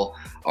people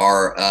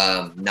are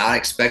not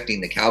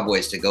expecting the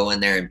Cowboys to go in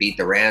there and beat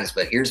the Rams.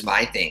 But here's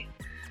my thing.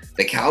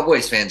 the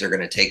Cowboys fans are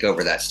going to take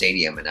over that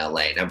stadium in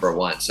LA, number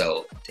one.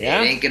 So it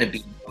ain't going to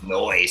be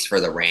noise for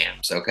the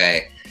Rams,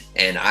 okay?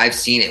 And I've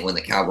seen it when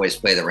the Cowboys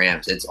play the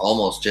Rams. It's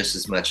almost just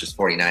as much as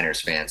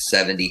 49ers fans,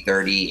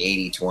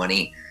 70-30,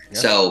 80-20. Yep.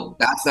 So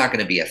that's not going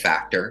to be a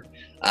factor.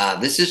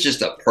 This is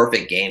just a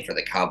perfect game for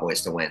the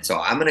Cowboys to win. So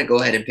I'm going to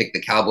go ahead and pick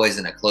the Cowboys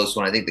in a close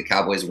one. I think the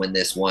Cowboys win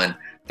this one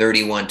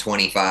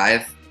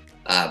 31-25,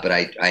 but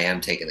I am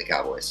taking the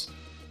Cowboys.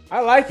 I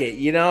like it.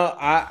 You know,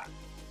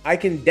 I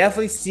can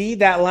definitely see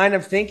that line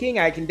of thinking.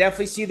 I can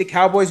definitely see the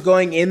Cowboys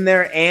going in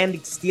there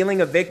and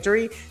stealing a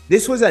victory.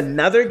 This was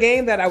another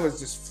game that I was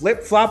just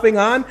flip-flopping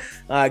on,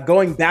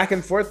 going back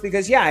and forth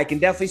because, yeah, I can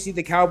definitely see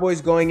the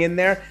Cowboys going in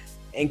there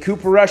and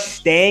Cooper Rush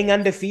staying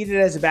undefeated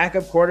as a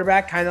backup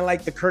quarterback, kind of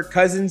like the Kirk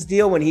Cousins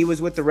deal when he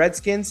was with the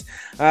Redskins.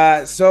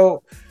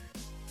 So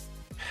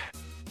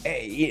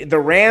the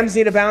Rams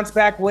need a bounce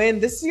back win.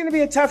 This is going to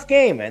be a tough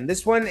game, and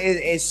this one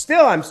is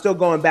still, I'm still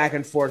going back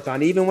and forth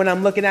on, even when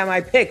I'm looking at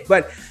my pick.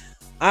 But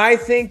I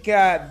think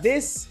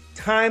this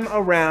time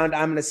around,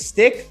 I'm going to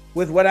stick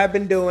with what I've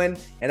been doing,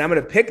 and I'm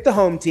going to pick the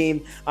home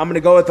team. I'm going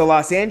to go with the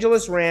Los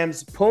Angeles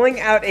Rams,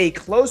 pulling out a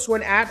close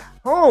one at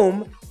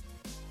home.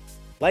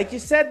 Like you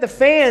said, the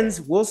fans,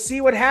 we'll see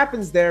what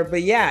happens there.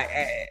 But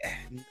yeah,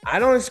 I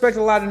don't expect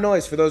a lot of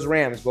noise for those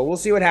Rams, but we'll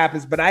see what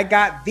happens. But I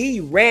got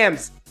the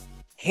Rams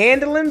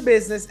handling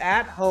business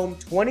at home,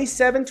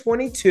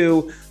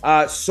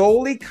 27-22,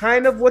 solely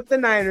kind of what the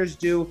Niners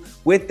do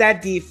with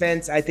that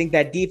defense. I think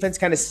that defense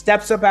kind of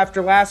steps up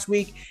after last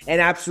week and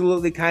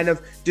absolutely kind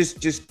of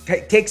just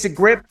takes a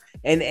grip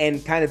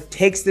and kind of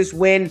takes this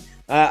win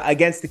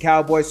against the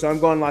Cowboys. So I'm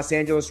going Los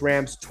Angeles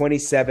Rams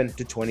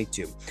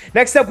 27-22.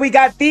 Next up, we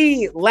got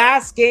the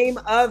last game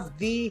of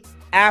the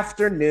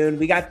afternoon.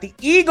 We got the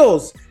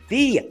Eagles,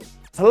 the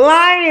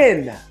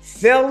flying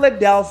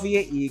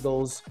Philadelphia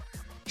Eagles,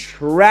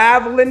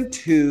 traveling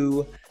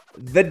to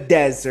the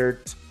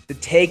desert to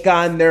take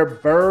on their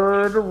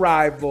bird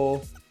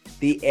rival,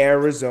 the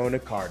Arizona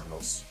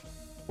Cardinals.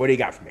 What do you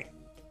got for me?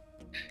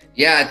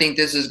 Yeah, I think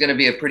this is going to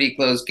be a pretty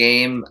close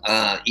game.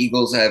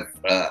 Eagles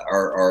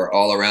are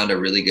all around a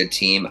really good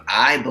team.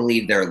 I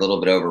believe they're a little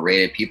bit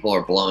overrated. People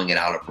are blowing it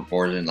out of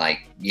proportion,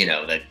 like, you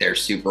know, that they're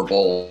Super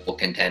Bowl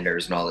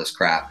contenders and all this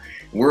crap.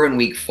 We're in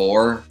week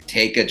 4.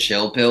 Take a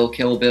chill pill,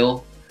 Kill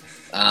Bill.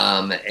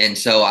 And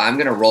so I'm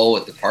going to roll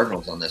with the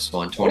Cardinals on this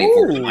one,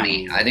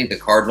 24-20. I think the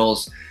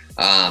Cardinals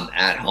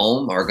at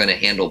home are going to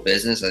handle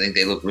business. I think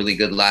they looked really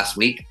good last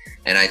week.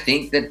 And I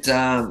think that,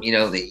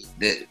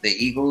 the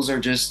Eagles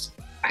are just,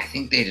 I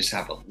think they just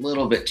have a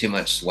little bit too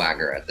much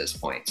swagger at this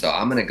point. So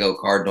I'm going to go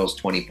Cardinals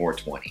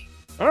 24-20.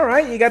 All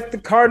right, you got the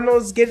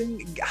Cardinals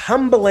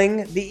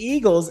humbling the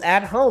Eagles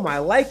at home. I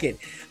like it.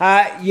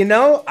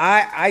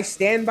 I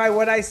stand by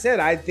what I said.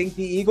 I think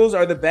the Eagles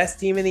are the best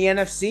team in the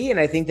NFC, and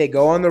I think they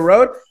go on the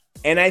road,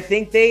 and I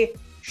think they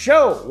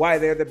show why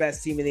they're the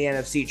best team in the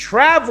NFC,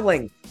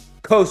 traveling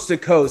coast to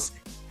coast,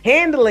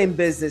 handling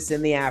business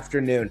in the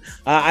afternoon.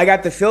 I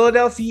got the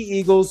Philadelphia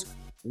Eagles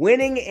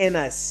winning in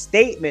a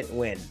statement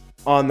win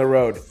on the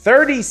road,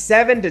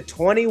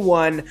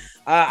 37-21.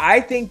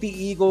 I think the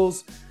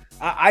Eagles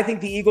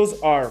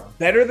are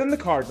better than the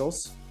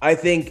Cardinals. I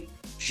think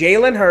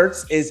Jalen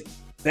Hurts is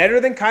better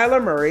than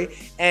Kyler Murray.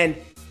 And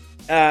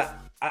I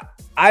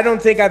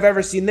don't think I've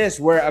ever seen this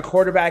where a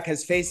quarterback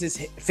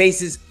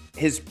faces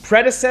his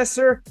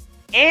predecessor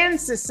and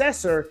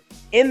successor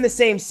in the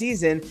same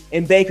season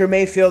in Baker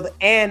Mayfield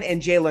and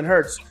in Jalen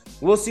Hurts.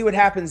 We'll see what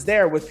happens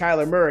there with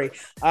Kyler Murray.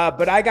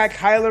 But I got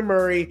Kyler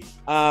Murray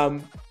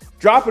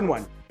dropping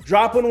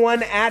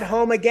one at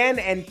home again,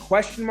 and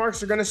question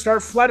marks are going to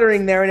start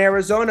fluttering there in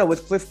Arizona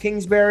with Cliff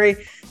Kingsbury,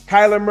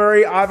 Kyler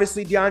Murray,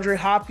 obviously DeAndre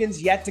Hopkins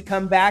yet to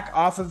come back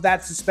off of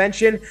that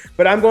suspension.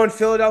 But I'm going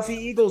Philadelphia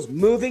Eagles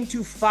moving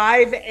to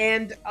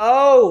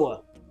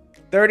 5-0,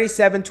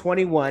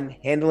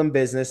 37-21, handling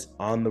business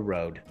on the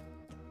road.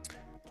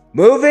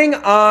 Moving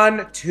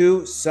on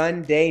to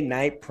Sunday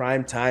night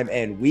primetime,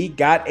 and we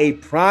got a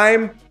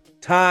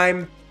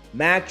primetime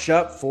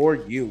matchup for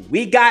you.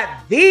 We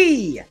got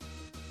the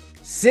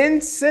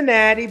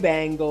Cincinnati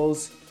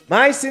Bengals,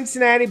 my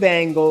Cincinnati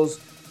Bengals,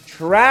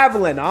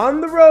 traveling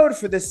on the road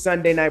for this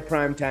Sunday night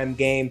primetime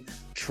game,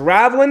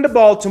 traveling to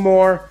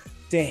Baltimore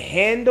to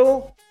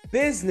handle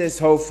business,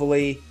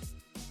 hopefully,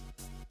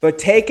 but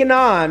taking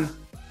on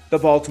the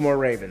Baltimore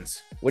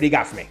Ravens. What do you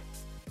got for me?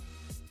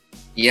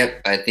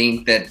 Yep, I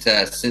think that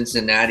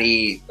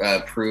Cincinnati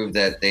proved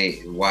that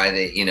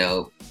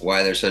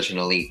why they're such an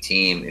elite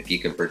team. If you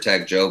can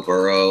protect Joe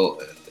Burrow,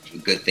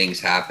 good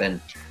things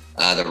happen.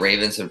 The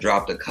Ravens have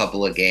dropped a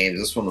couple of games.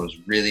 This one was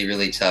really,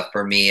 really tough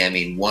for me. I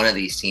mean, one of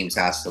these teams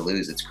has to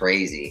lose. It's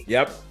crazy.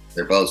 Yep.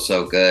 They're both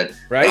so good.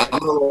 Right. I'm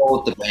going to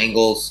roll with the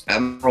Bengals.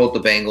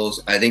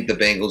 I think the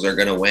Bengals are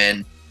going to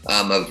win.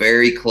 A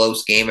very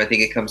close game. I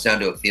think it comes down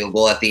to a field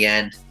goal at the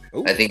end.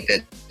 Ooh. I think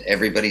that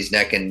everybody's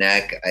neck and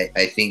neck.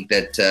 I think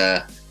that,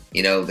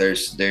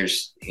 there's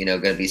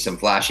going to be some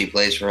flashy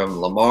plays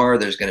from Lamar.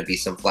 There's going to be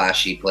some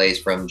flashy plays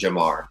from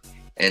Jamar.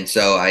 And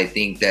so I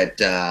think that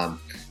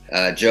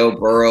Joe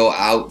Burrow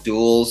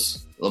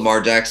out-duels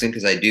Lamar Jackson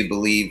because I do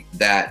believe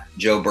that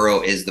Joe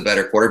Burrow is the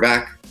better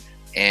quarterback,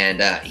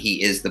 and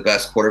he is the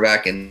best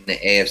quarterback in the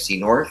AFC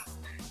North.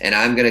 And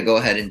I'm going to go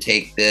ahead and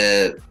take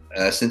the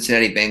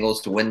Cincinnati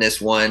Bengals to win this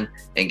one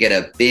and get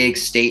a big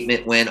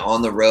statement win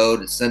on the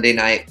road Sunday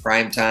night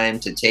primetime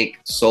to take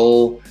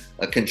sole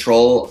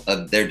control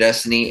of their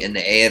destiny in the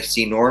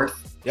AFC North.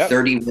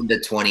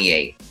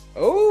 31-28.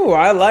 Oh,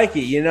 I like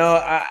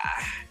it.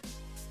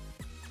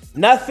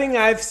 Nothing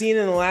I've seen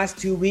in the last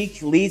 2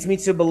 weeks leads me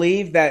to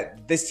believe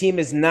that this team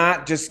is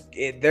not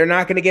they're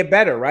not going to get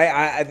better,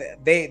 right?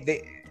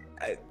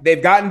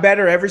 They've gotten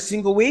better every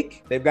single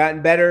week. They've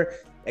gotten better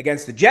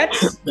against the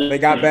Jets. They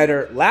got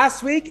better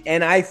last week,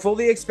 and I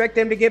fully expect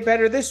them to get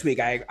better this week.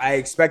 I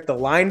expect the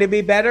line to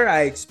be better.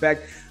 I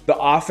expect the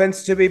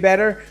offense to be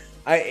better.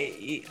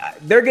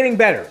 They're getting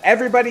better.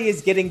 Everybody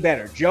is getting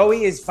better.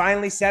 Joey is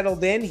finally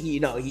settled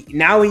in.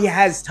 Now he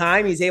has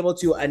time. He's able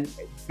to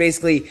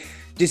basically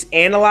just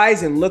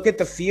analyze and look at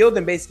the field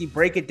and basically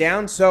break it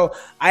down. So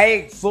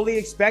I fully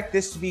expect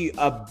this to be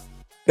a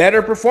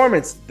better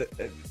performance.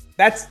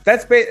 I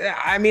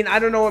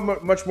don't know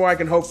what much more I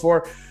can hope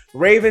for.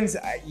 Ravens,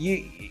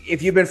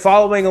 if you've been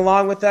following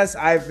along with us,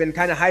 I've been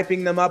kind of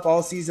hyping them up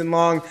all season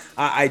long.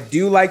 I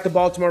do like the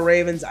Baltimore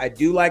Ravens. I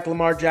do like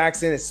Lamar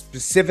Jackson,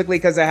 specifically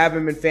because I have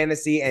him in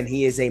fantasy, and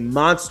he is a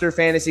monster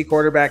fantasy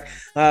quarterback.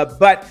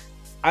 But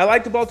I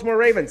like the Baltimore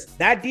Ravens.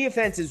 That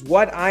defense is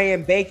what I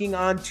am banking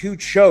on to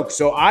choke.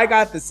 So I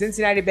got the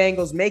Cincinnati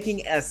Bengals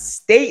making a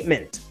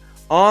statement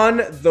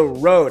on the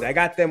road. I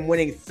got them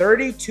winning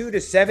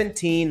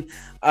 32-17,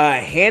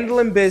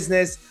 handling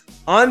business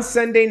on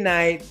Sunday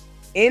night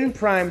in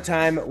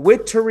primetime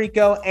with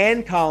Tirico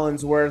and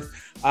Collinsworth.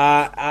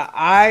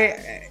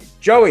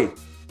 Joey,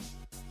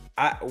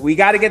 we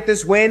got to get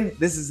this win.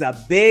 This is a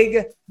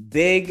big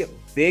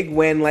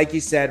win, like you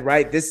said,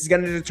 right? This is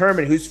going to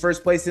determine who's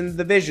first place in the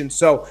division.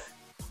 So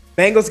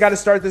Bengals got to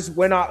start this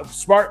win off,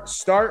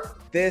 start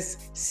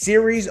this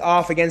series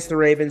off against the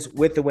Ravens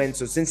with the win.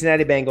 So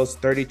Cincinnati Bengals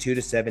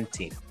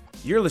 32-17.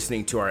 You're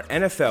listening to our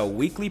NFL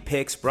Weekly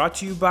Picks, brought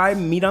to you by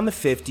Meat on the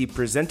 50,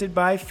 presented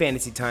by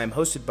Fantasy Time,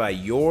 hosted by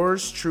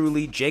yours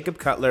truly, Jacob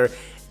Cutler,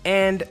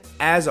 and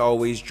as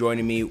always,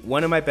 joining me,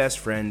 one of my best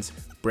friends,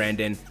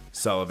 Brandon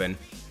Sullivan.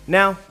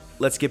 Now,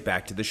 let's get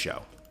back to the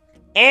show.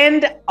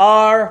 And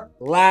our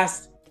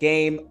last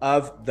game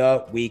of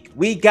the week.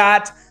 We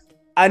got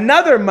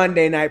another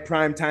Monday night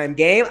primetime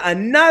game,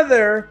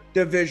 another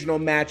divisional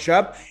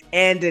matchup,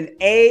 and an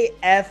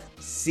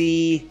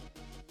AFC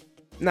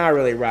not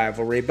really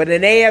rivalry, but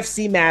an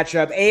AFC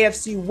matchup,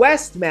 AFC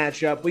West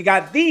matchup. We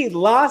got the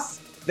Las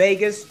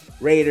Vegas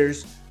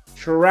Raiders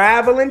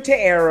traveling to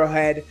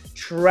Arrowhead,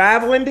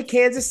 traveling to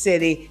Kansas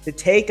City to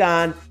take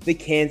on the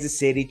Kansas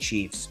City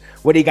Chiefs.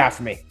 What do you got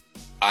for me?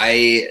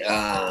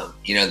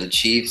 The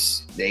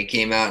Chiefs, they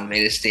came out and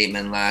made a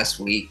statement last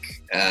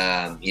week,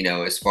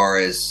 as far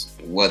as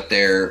what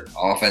their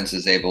offense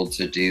is able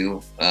to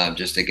do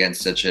just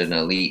against such an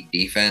elite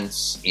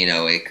defense.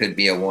 It could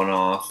be a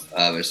one-off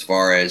as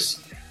far as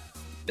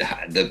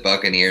the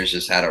Buccaneers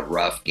just had a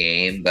rough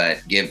game,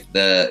 but give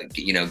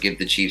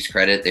the Chiefs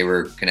credit. They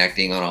were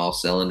connecting on all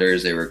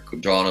cylinders. They were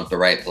drawing up the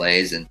right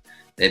plays, and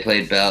they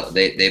played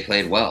they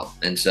played well.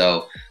 And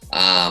so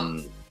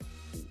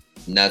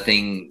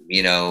nothing,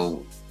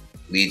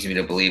 leads me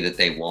to believe that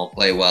they won't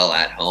play well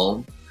at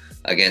home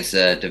against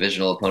a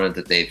divisional opponent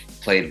that they've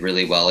played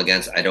really well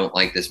against. I don't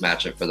like this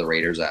matchup for the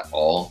Raiders at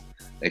all,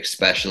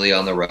 especially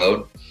on the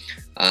road.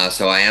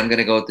 So I am going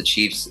to go with the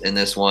Chiefs in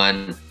this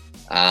one.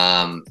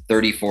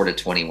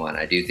 34-21.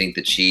 I do think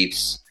the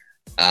Chiefs,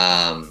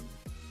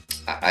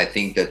 I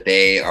think that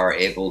they are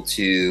able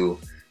to,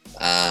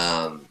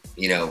 kind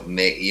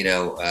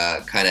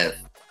of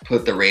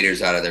put the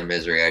Raiders out of their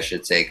misery, I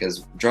should say,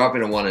 because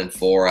dropping to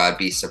 1-4, I'd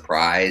be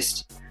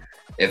surprised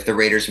if the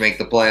Raiders make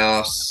the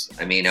playoffs.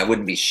 I mean, I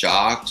wouldn't be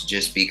shocked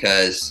just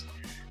because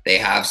they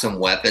have some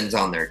weapons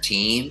on their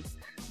team,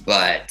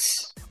 but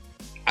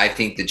I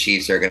think the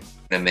Chiefs are going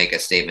to make a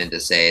statement to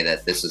say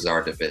that this is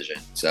our division.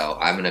 So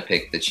I'm going to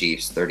pick the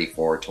Chiefs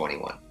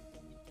 34-21.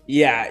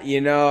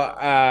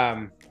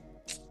 Yeah,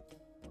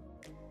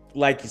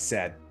 like you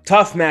said,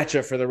 tough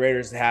matchup for the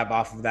Raiders to have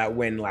off of that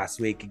win last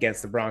week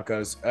against the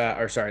Broncos,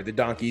 the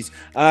Donkeys.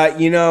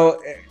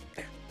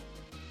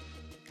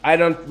 I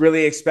don't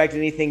really expect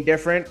anything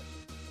different.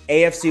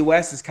 AFC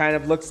West is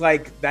looks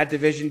like that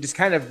division just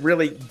kind of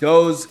really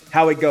goes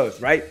how it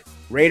goes, right?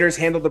 Raiders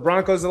handled the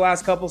Broncos the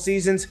last couple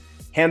seasons,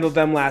 handled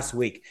them last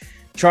week.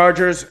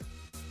 Chargers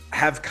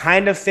have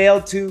kind of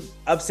failed to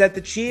upset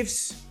the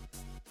Chiefs.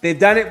 They've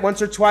done it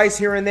once or twice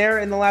here and there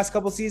in the last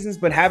couple seasons,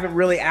 but haven't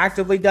really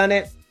actively done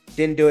it.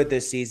 Didn't do it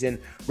this season.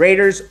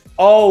 Raiders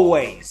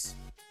always,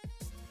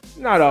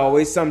 not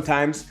always,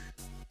 sometimes,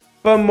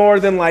 but more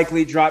than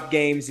likely drop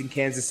games in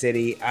Kansas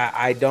City.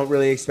 I don't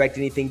really expect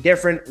anything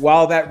different.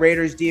 While that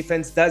Raiders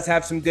defense does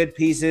have some good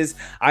pieces,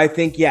 I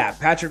think,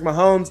 Patrick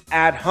Mahomes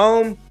at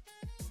home,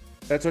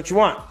 that's what you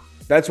want.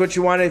 That's what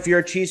you want if you're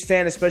a Chiefs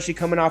fan, especially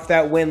coming off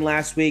that win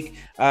last week.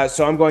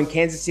 So I'm going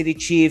Kansas City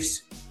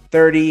Chiefs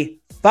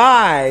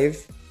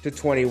 35, to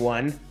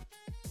 21.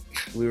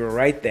 We were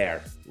right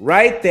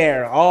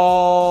there,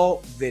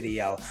 all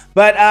video.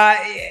 But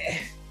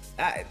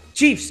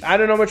Chiefs, I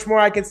don't know much more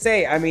I can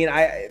say. I mean,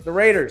 the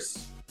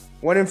Raiders,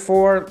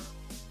 1-4,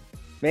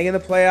 making the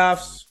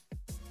playoffs,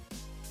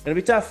 gonna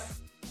be tough.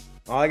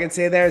 All I can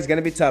say there is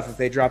gonna be tough if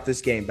they drop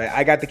this game. But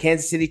I got the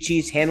Kansas City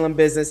Chiefs handling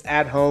business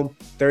at home,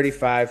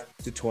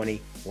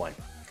 35-21.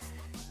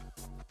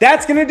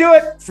 That's going to do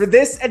it for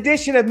this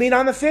edition of Meat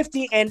on the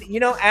 50. And,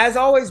 as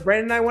always,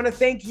 Brandon and I want to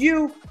thank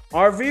you,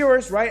 our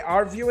viewers, right?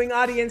 Our viewing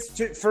audience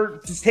for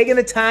just taking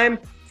the time,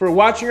 for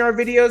watching our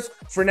videos,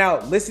 for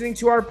now listening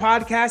to our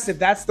podcast, if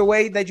that's the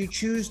way that you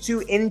choose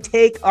to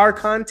intake our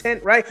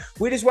content, right?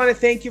 We just want to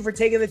thank you for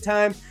taking the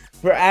time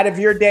out of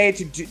your day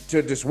to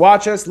just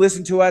watch us,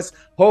 listen to us.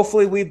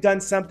 Hopefully we've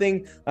done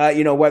something,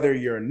 whether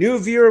you're a new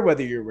viewer,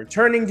 whether you're a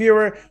returning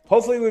viewer,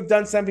 hopefully we've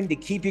done something to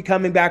keep you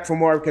coming back for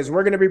more, because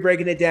we're going to be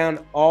breaking it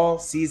down all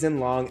season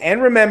long.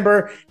 And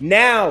remember,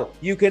 now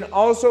you can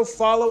also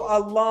follow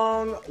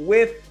along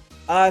with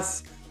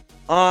us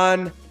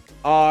on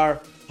our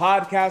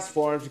podcast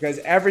forums, because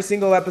every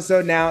single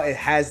episode now, it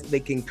has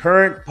the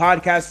concurrent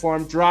podcast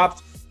forum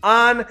dropped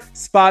on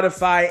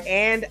Spotify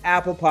and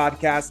Apple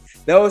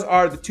Podcasts. Those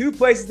are the two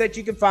places that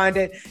you can find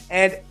it.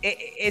 And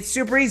it's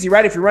super easy,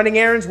 right? If you're running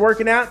errands,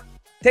 working out,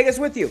 take us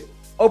with you.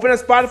 Open up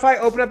Spotify,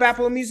 open up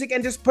Apple Music,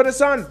 and just put us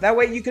on. That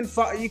way you can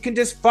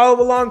just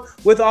follow along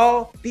with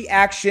all the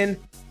action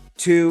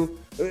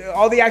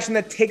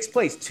that takes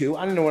place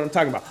I don't know what I'm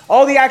talking about.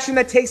 All the action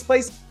that takes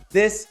place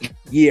this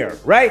year,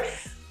 right?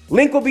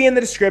 Link will be in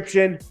the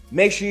description.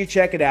 Make sure you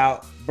check it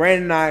out.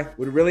 Brandon and I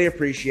would really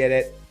appreciate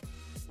it.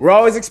 We're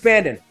always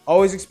expanding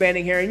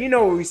here. And you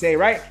know what we say,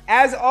 right?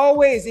 As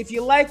always, if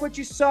you like what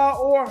you saw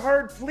or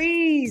heard,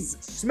 please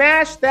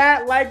smash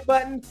that like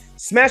button,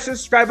 smash the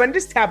subscribe button,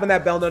 just tap on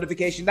that bell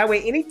notification. That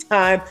way,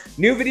 anytime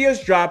new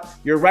videos drop,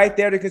 you're right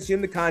there to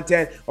consume the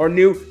content, or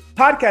new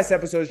podcast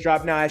episodes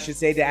drop. Now, I should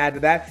say, to add to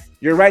that,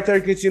 you're right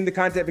there to consume the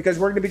content, because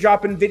we're going to be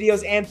dropping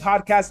videos and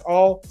podcasts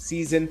all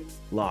season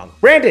long.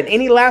 Brandon,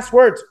 any last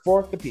words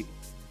for the people?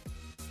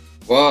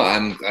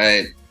 Well,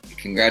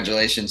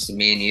 congratulations to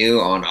me and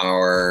you on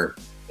our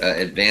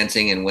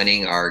advancing and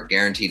winning our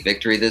guaranteed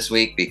victory this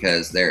week,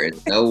 because there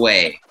is no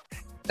way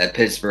that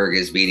Pittsburgh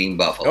is beating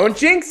Buffalo. Don't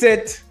jinx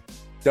it.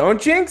 There's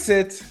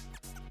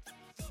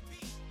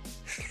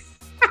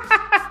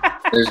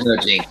no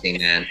jinxing,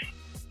 man.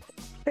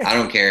 I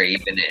don't care.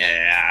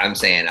 I'm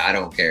saying I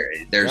don't care.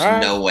 There's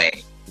no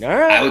way. All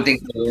right. I would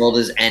think the world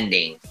is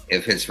ending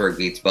if Pittsburgh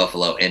beats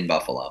Buffalo in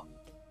Buffalo.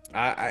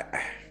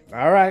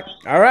 All right.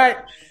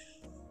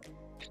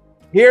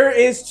 Here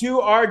is to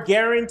our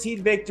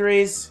guaranteed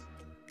victories.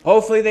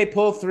 Hopefully they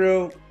pull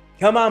through.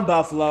 Come on,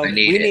 Buffalo. We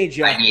need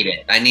you. I need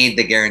it. I need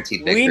the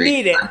guaranteed victory. We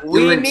need it.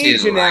 We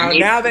need you now.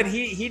 Now that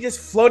he just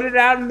floated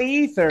out in the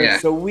ether. Yeah.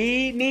 So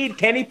we need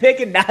Kenny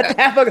Pickett not to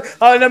have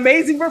an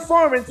amazing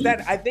performance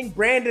that I think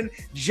Brandon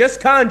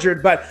just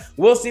conjured. But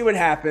we'll see what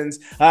happens.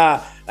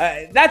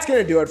 That's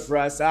going to do it for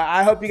us.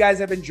 I hope you guys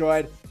have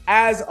enjoyed.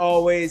 As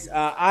always,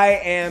 I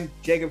am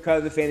Jacob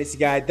Cutler, the Fantasy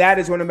Guy. That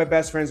is one of my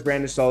best friends,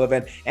 Brandon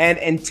Sullivan. And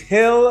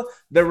until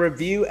the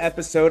review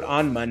episode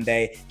on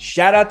Monday,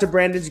 shout out to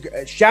Brandon's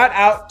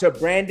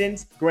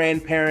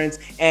grandparents.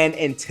 And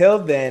until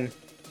then,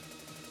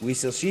 we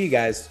still see you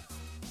guys.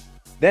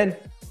 Then,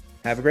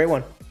 have a great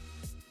one.